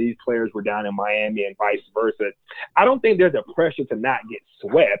players. Some of these players were down in Miami and vice versa. I don't think there's a pressure to not get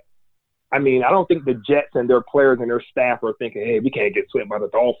swept. I mean, I don't think the Jets and their players and their staff are thinking, hey, we can't get swept by the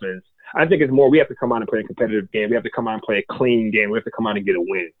Dolphins. I think it's more we have to come out and play a competitive game. We have to come out and play a clean game. We have to come out and get a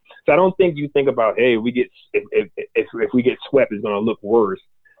win. So I don't think you think about, hey, if we get swept, it's going to look worse,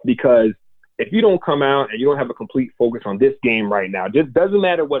 because if you don't come out and you don't have a complete focus on this game right now, it just doesn't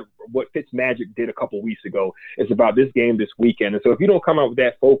matter what Fitzmagic did a couple weeks ago. It's about this game this weekend. And so if you don't come out with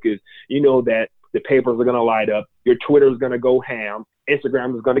that focus, you know that the papers are going to light up. Your Twitter is going to go ham.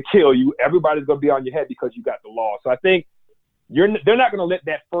 Instagram is going to kill you. Everybody's going to be on your head because you got the loss. So I think they're not going to let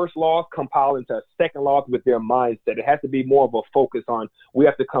that first loss compile into a second loss with their mindset. It has to be more of a focus on we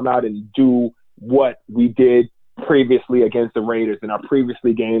have to come out and do what we did previously against the Raiders in our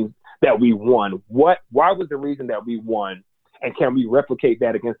previously games that we won. Why was the reason that we won? And can we replicate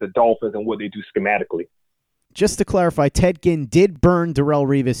that against the Dolphins and what they do schematically? Just to clarify, Ted Ginn did burn Darrelle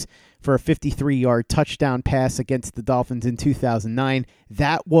Revis for a 53-yard touchdown pass against the Dolphins in 2009.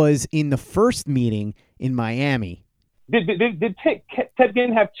 That was in the first meeting in Miami. Did Ted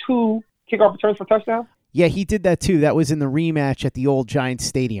Ginn have 2 kickoff returns for touchdowns? Yeah, he did that too. That was in the rematch at the old Giants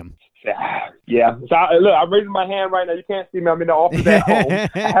Stadium. Yeah. So look, I'm raising my hand right now. You can't see me. I'm in the office at home.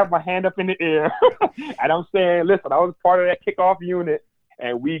 I have my hand up in the air. And I'm saying, listen, I was part of that kickoff unit.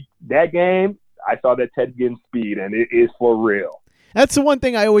 And that game, I saw that Ted Ginn speed, and it is for real. That's the one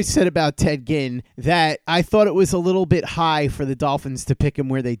thing I always said about Ted Ginn, that I thought it was a little bit high for the Dolphins to pick him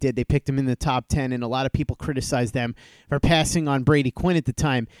where they did. They picked him in the top 10, and a lot of people criticized them for passing on Brady Quinn at the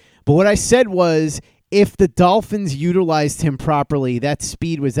time. But what I said was, if the Dolphins utilized him properly, that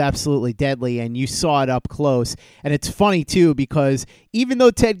speed was absolutely deadly, and you saw it up close. And it's funny, too, because even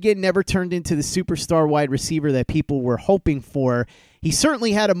though Ted Ginn never turned into the superstar wide receiver that people were hoping for, he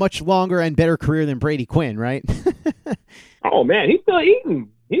certainly had a much longer and better career than Brady Quinn, right? Oh, man, he's still eating.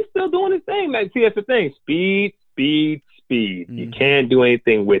 He's still doing his thing. Man. See, that's the thing. Speed. You can't do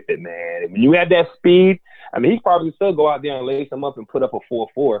anything with it, man. When you have that speed, I mean, he probably still go out there and lace him up and put up a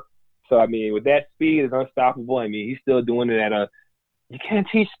 4.4. So, I mean, with that speed, it's unstoppable. I mean, he's still doing it at you can't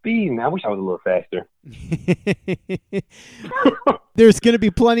teach speed, man. I wish I was a little faster. There's going to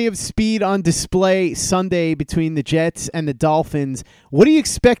be plenty of speed on display Sunday between the Jets and the Dolphins. What do you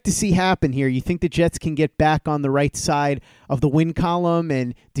expect to see happen here? You think the Jets can get back on the right side of the win column?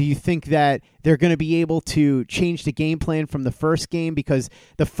 And do you think that they're going to be able to change the game plan from the first game? Because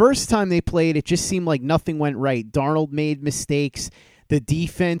the first time they played, it just seemed like nothing went right. Darnold made mistakes. The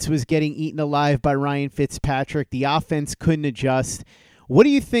defense was getting eaten alive by Ryan Fitzpatrick. The offense couldn't adjust. What do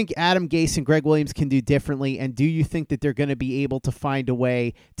you think Adam Gase and Greg Williams can do differently, and do you think that they're going to be able to find a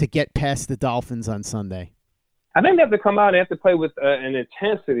way to get past the Dolphins on Sunday? I think they have to come out and have to play with an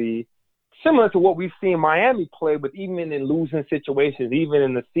intensity similar to what we've seen Miami play with, even in losing situations, even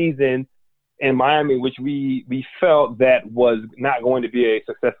in the season in Miami, which we felt that was not going to be a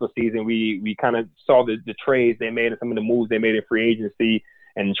successful season. We kind of saw the trades they made and some of the moves they made in free agency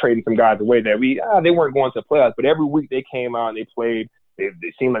and trading some guys away that they weren't going to playoffs. But every week they came out and they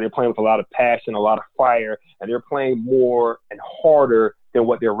They seem like they're playing with a lot of passion, a lot of fire, and they're playing more and harder than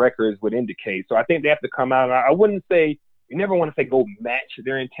what their records would indicate. So I think they have to come out. I wouldn't say – you never want to say go match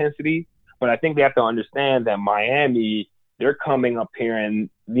their intensity, but I think they have to understand that Miami, they're coming up here and,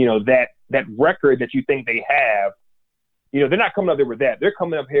 that record that you think they have, they're not coming up there with that. They're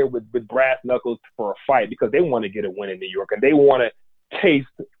coming up here with brass knuckles for a fight because they want to get a win in New York and they want to taste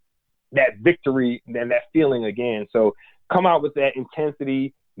that victory and that feeling again. So come out with that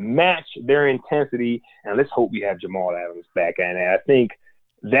intensity, match their intensity, and let's hope we have Jamal Adams back. And I think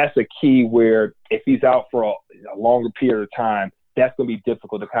that's a key where if he's out for a longer period of time, that's going to be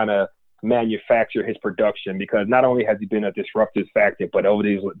difficult to kind of manufacture his production because not only has he been a disruptive factor, but over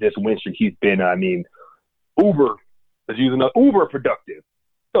this win streak, he's been, uber productive.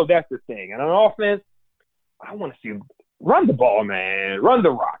 So that's the thing. And on offense, I want to see him run the ball, man. Run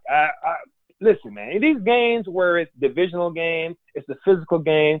the rock. Listen, man, in these games where it's divisional game, it's a physical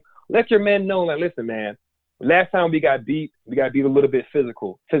game, let your men know, listen, man, last time we got beat a little bit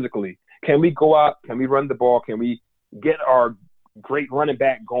physically. Can we go out? Can we run the ball? Can we get our great running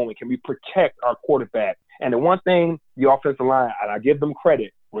back going? Can we protect our quarterback? And the one thing, the offensive line, and I give them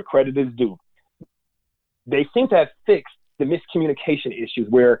credit where credit is due, they seem to have fixed the miscommunication issues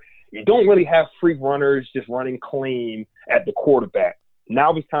where you don't really have free runners just running clean at the quarterback.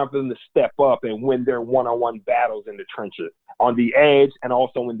 Now it's time for them to step up and win their one-on-one battles in the trenches, on the edge, and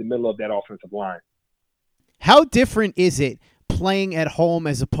also in the middle of that offensive line. How different is it playing at home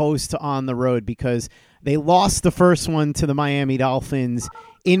as opposed to on the road? Because they lost the first one to the Miami Dolphins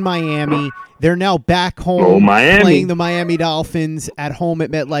in Miami. They're now back home playing the Miami Dolphins at home at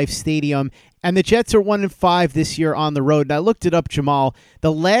MetLife Stadium. And the Jets are 1-5 this year on the road. And I looked it up, Jamal.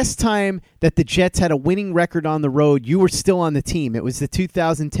 The last time that the Jets had a winning record on the road, you were still on the team. It was the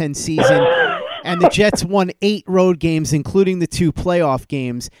 2010 season. And the Jets won 8 road games, including the 2 playoff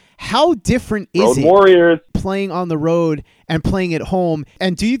games. How different is it playing on the road and playing at home?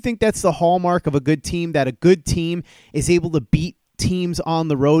 And do you think that's the hallmark of a good team, that a good team is able to beat teams on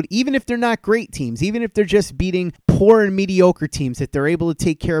the road, even if they're not great teams, even if they're just beating poor and mediocre teams, that they're able to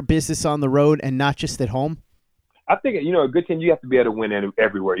take care of business on the road and not just at home? I think, a good team, you have to be able to win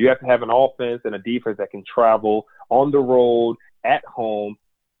everywhere. You have to have an offense and a defense that can travel on the road, at home.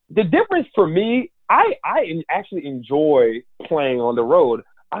 The difference for me, I actually enjoy playing on the road.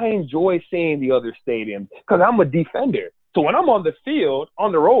 I enjoy seeing the other stadiums because I'm a defender. So when I'm on the field,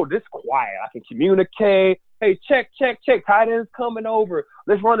 on the road, it's quiet. I can communicate. Hey, check. Tight end's coming over.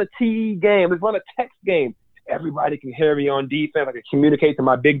 Let's run a T game. Let's run a text game. Everybody can hear me on defense. I can communicate to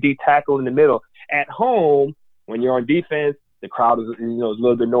my big D tackle in the middle. At home, when you're on defense, the crowd is a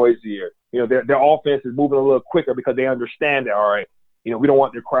little bit noisier. Their offense is moving a little quicker because they understand that, all right, we don't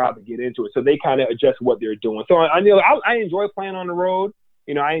want their crowd to get into it. So they kind of adjust what they're doing. So I enjoy playing on the road.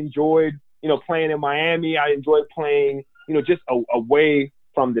 I enjoyed, playing in Miami. I enjoyed playing, just away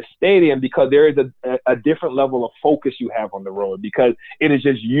from the stadium because there is a different level of focus you have on the road because it is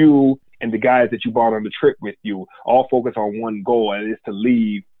just you and the guys that you brought on the trip with you all focus on one goal, and it's to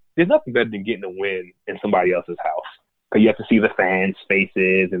leave. There's nothing better than getting a win in somebody else's house because you have to see the fans'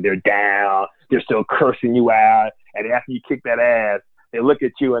 faces and they're down. They're still cursing you out. And after you kick that ass, they look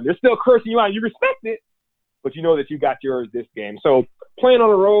at you and they're still cursing you out. You respect it, but you know that you got yours this game. So playing on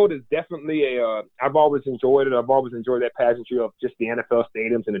the road is definitely I've always enjoyed it. I've always enjoyed that pageantry of just the NFL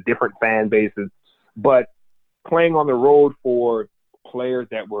stadiums and the different fan bases. But playing on the road for players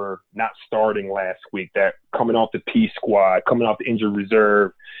that were not starting last week, that coming off the P squad, coming off the injured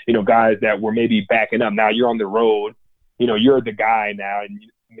reserve, guys that were maybe backing up. Now you're on the road, you're the guy now, and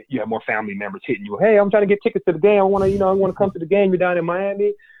you have more family members hitting you. Hey, I'm trying to get tickets to the game. I want to come to the game. You're down in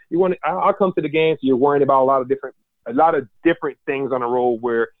Miami. I'll come to the game. So you're worrying about a lot of different things on the road,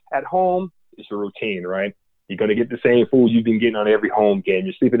 where at home it's your routine, right? You're going to get the same food you've been getting on every home game.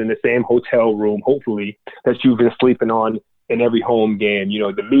 You're sleeping in the same hotel room, hopefully, that you've been sleeping on in every home game.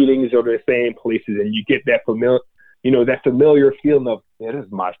 The meetings are the same places, and you get that familiar feeling of, this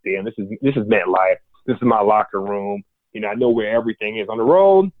is my stadium. This is MetLife. This is my locker room. I know where everything is. On the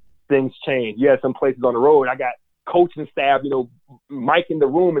road, things change. Yeah, some places on the road, I got coaching staff, mic in the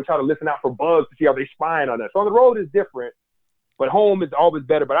room and try to listen out for bugs to see how they spying on us. So on the road is different, but home is always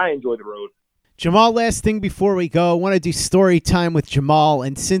better. But I enjoy the road. Jamal, last thing before we go, I want to do story time with Jamal.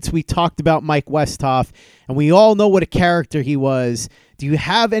 And since we talked about Mike Westhoff, and we all know what a character he was, do you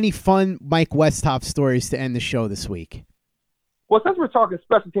have any fun Mike Westhoff stories to end the show this week? Well, since we're talking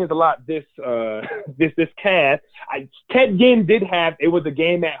special teams a lot this cast, Ted Ginn did have, it was a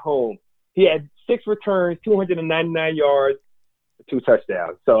game at home. He had 6 returns, 299 yards, 2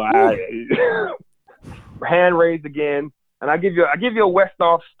 touchdowns. So hand raised again. And I give you a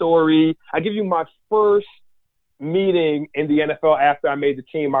Westhoff story. I give you my first meeting in the NFL after I made the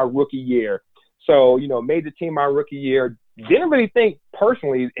team my rookie year. So, made the team my rookie year. Didn't really think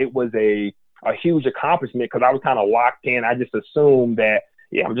personally it was a huge accomplishment because I was kind of locked in. I just assumed that,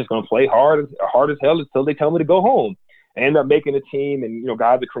 I'm just going to play hard as hell until they tell me to go home. I ended up making the team, and,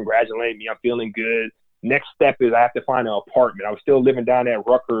 guys are congratulating me. I'm feeling good. Next step is I have to find an apartment. I was still living down at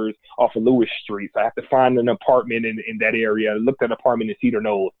Rutgers off of Lewis Street. So I have to find an apartment in that area. I looked at an apartment in Cedar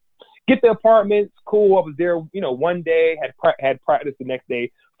Knolls. Get the apartment. It's cool. I was there, one day, had practice the next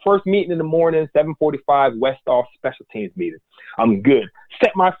day. First meeting in the morning, 7:45, Westhoff special teams meeting. I'm good.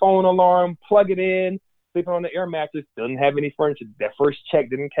 Set my phone alarm, plug it in, sleeping on the air mattress. Doesn't have any furniture. That first check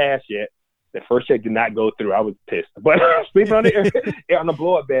didn't cash yet. That first check did not go through. I was pissed. But sleeping on the air on the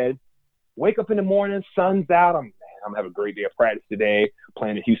blow-up bed. Wake up in the morning, sun's out. I'm having a great day of practice today.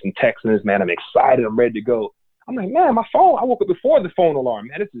 Playing the Houston Texans, man. I'm excited. I'm ready to go. I'm like, man, my phone. I woke up before the phone alarm.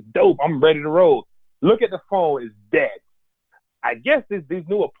 Man, this is dope. I'm ready to roll. Look at the phone. It's dead. I guess these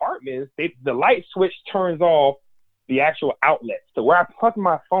new apartments, the light switch turns off the actual outlet. So where I plugged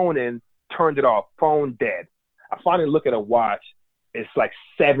my phone in, turned it off. Phone dead. I finally look at a watch. It's like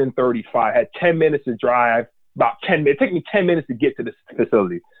 7:35. I had 10 minutes to drive. About 10 minutes. It took me 10 minutes to get to this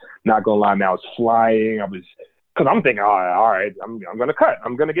facility. Not gonna lie, man, I was flying. Because I'm thinking, all right, I'm gonna cut.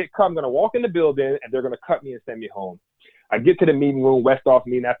 I'm gonna get cut. I'm gonna walk in the building, and they're gonna cut me and send me home. I get to the meeting room, Westhoff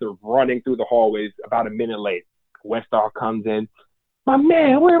meeting, after running through the hallways about a minute late. Westhoff comes in. My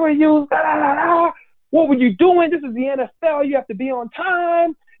man, where were you? What were you doing? This is the NFL. You have to be on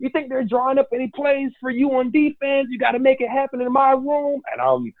time. You think they're drawing up any plays for you on defense? You got to make it happen in my room. And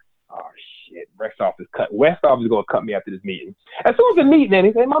I'm, oh shit, Westhoff is going to cut me after this meeting. As soon as the meeting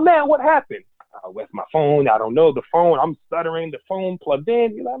ended, he said, my man, what happened? Where's my phone? I don't know the phone. I'm stuttering. The phone plugged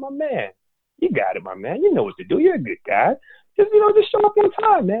in. You're like, my man, you got it, my man. You know what to do. You're a good guy. Just show up on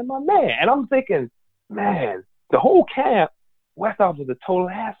time, man, my man. And I'm thinking, man, the whole camp, Westhoff was a total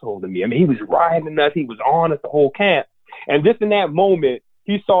asshole to me. I mean, he was riding us. He was on us the whole camp. And just in that moment,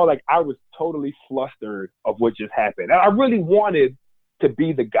 he saw like I was totally flustered of what just happened. And I really wanted to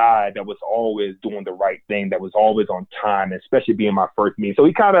be the guy that was always doing the right thing, that was always on time, especially being my first meeting. So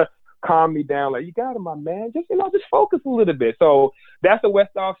he kind of calmed me down, like, you got it, my man. Just focus a little bit. So that's the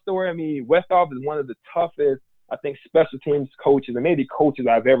Westhoff story. I mean, Westhoff is one of the toughest, I think, special teams coaches and maybe coaches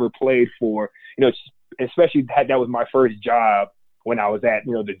I've ever played for, especially that was my first job when I was at,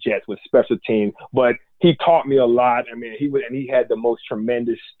 the Jets with special teams. But he taught me a lot. I mean, he had the most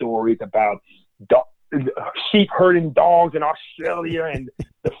tremendous stories about sheep herding dogs in Australia and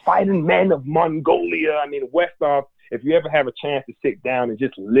the fighting men of Mongolia. I mean, Westhoff, if you ever have a chance to sit down and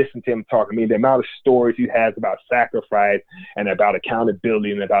just listen to him talk, I mean, the amount of stories he has about sacrifice and about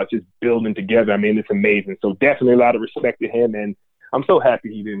accountability and about just building together, I mean, it's amazing. So definitely a lot of respect to him, and I'm so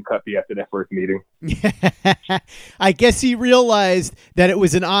happy he didn't cut me after that first meeting. I guess he realized that it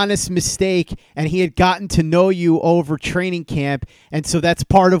was an honest mistake, and he had gotten to know you over training camp, and so that's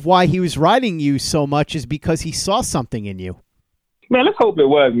part of why he was riding you so much, is because he saw something in you. Man, let's hope it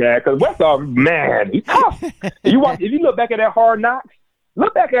was, man, because Westhoff, man, he's tough. If you look back at that Hard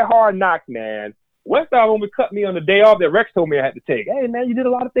Knocks, man. Westhoff only cut me on the day off that Rex told me I had to take. Hey, man, you did a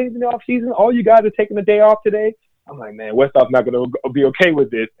lot of things in the offseason. All you guys are taking the day off today. I'm like, man, Westhoff's not going to be okay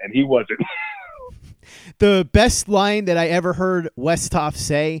with this, and he wasn't. The best line that I ever heard Westhoff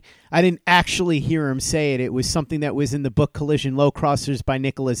say, I didn't actually hear him say it. It was something that was in the book Collision Low Crossers by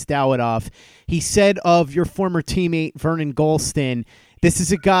Nicholas Dawidoff. He said of your former teammate, Vernon Golston, this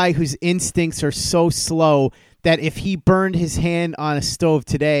is a guy whose instincts are so slow that if he burned his hand on a stove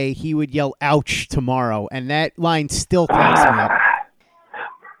today, he would yell, ouch, tomorrow. And that line still cracks me up.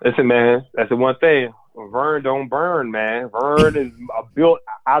 Listen, man, that's the one thing. Vern don't burn, man. Vern is built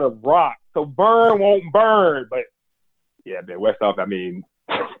out of rock. So Vern won't burn. But, yeah, man, Westhoff, I mean,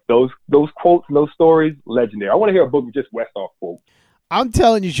 those quotes and those stories, legendary. I want to hear a book with just Westhoff quotes. I'm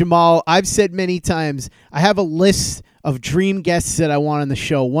telling you, Jamal, I've said many times, I have a list of dream guests that I want on the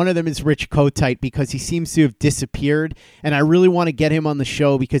show. One of them is Rich Kotite because he seems to have disappeared, and I really want to get him on the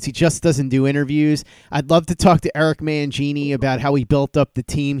show because he just doesn't do interviews. I'd love to talk to Eric Mangini about how he built up the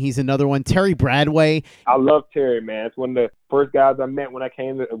team. He's another one. Terry Bradway. I love Terry, man. It's one of the first guys I met when I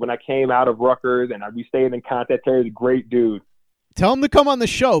came out of Rutgers, and we stayed in contact. Terry's a great dude. Tell him to come on the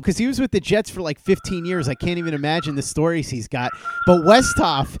show because he was with the Jets for like 15 years. I can't even imagine the stories he's got. But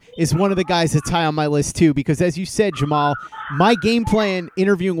Westhoff is one of the guys that's high on my list too because as you said, Jamal, my game plan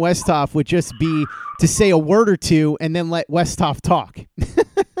interviewing Westhoff would just be to say a word or two and then let Westhoff talk.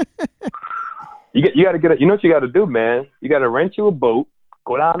 You got to get it. You know what you got to do, man? You got to rent you a boat,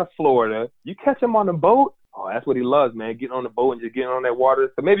 go down to Florida. You catch him on the boat. Oh, that's what he loves, man. Getting on the boat and just getting on that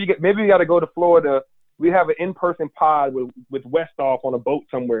water. So maybe we got to go to Florida. We have an in-person pod with Westhoff on a boat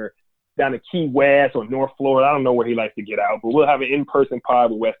somewhere down in Key West or North Florida. I don't know where he likes to get out, but we'll have an in-person pod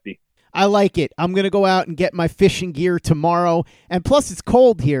with Westy. I like it. I'm going to go out and get my fishing gear tomorrow. And plus, it's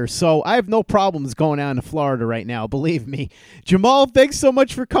cold here, so I have no problems going out to Florida right now, believe me. Jamal, thanks so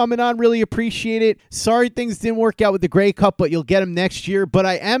much for coming on. Really appreciate it. Sorry things didn't work out with the Grey Cup, but you'll get them next year. But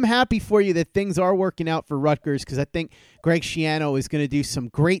I am happy for you that things are working out for Rutgers because I think Greg Schiano is going to do some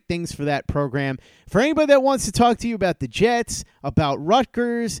great things for that program. For anybody that wants to talk to you about the Jets, about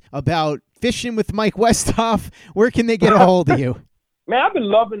Rutgers, about fishing with Mike Westhoff, where can they get a hold of you? Man, I've been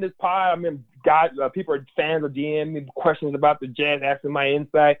loving this pod. I mean, people are fans of DM me questions about the Jets, asking my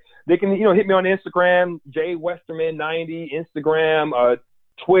insight. They can, hit me on Instagram, jwesterman90, Instagram,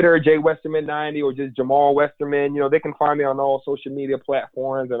 Twitter, jwesterman90, or just Jamaal Westerman. They can find me on all social media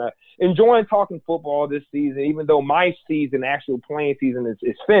platforms. And I'm enjoying talking football this season, even though my season, actual playing season,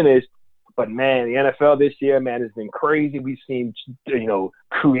 is finished. But, man, the NFL this year, man, has been crazy. We've seen,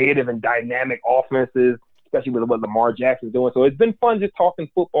 creative and dynamic offenses, especially with what Lamar Jackson's doing. So it's been fun just talking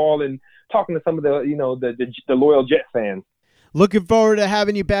football and talking to some of the loyal Jet fans. Looking forward to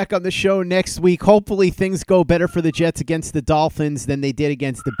having you back on the show next week. Hopefully things go better for the Jets against the Dolphins than they did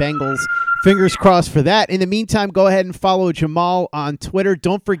against the Bengals. Fingers crossed for that. In the meantime, go ahead and follow Jamal on Twitter.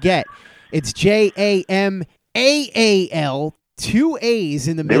 Don't forget, it's JAMAAL, 2 A's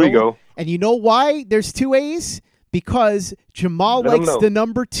in the middle. There we go. And you know why there's 2 A's? Because Jamal likes the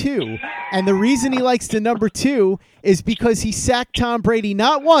number 2. And the reason he likes the number 2 is because he sacked Tom Brady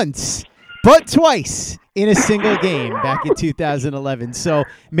not once, but twice in a single game back in 2011. So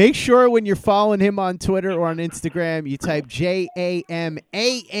make sure when you're following him on Twitter or on Instagram, you type JAMAAL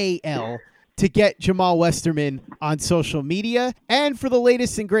to get Jamaal Westerman on social media. And for the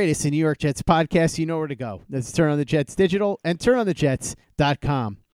latest and greatest in New York Jets podcasts, you know where to go. That's Turn on the Jets Digital and turnonthejets.com.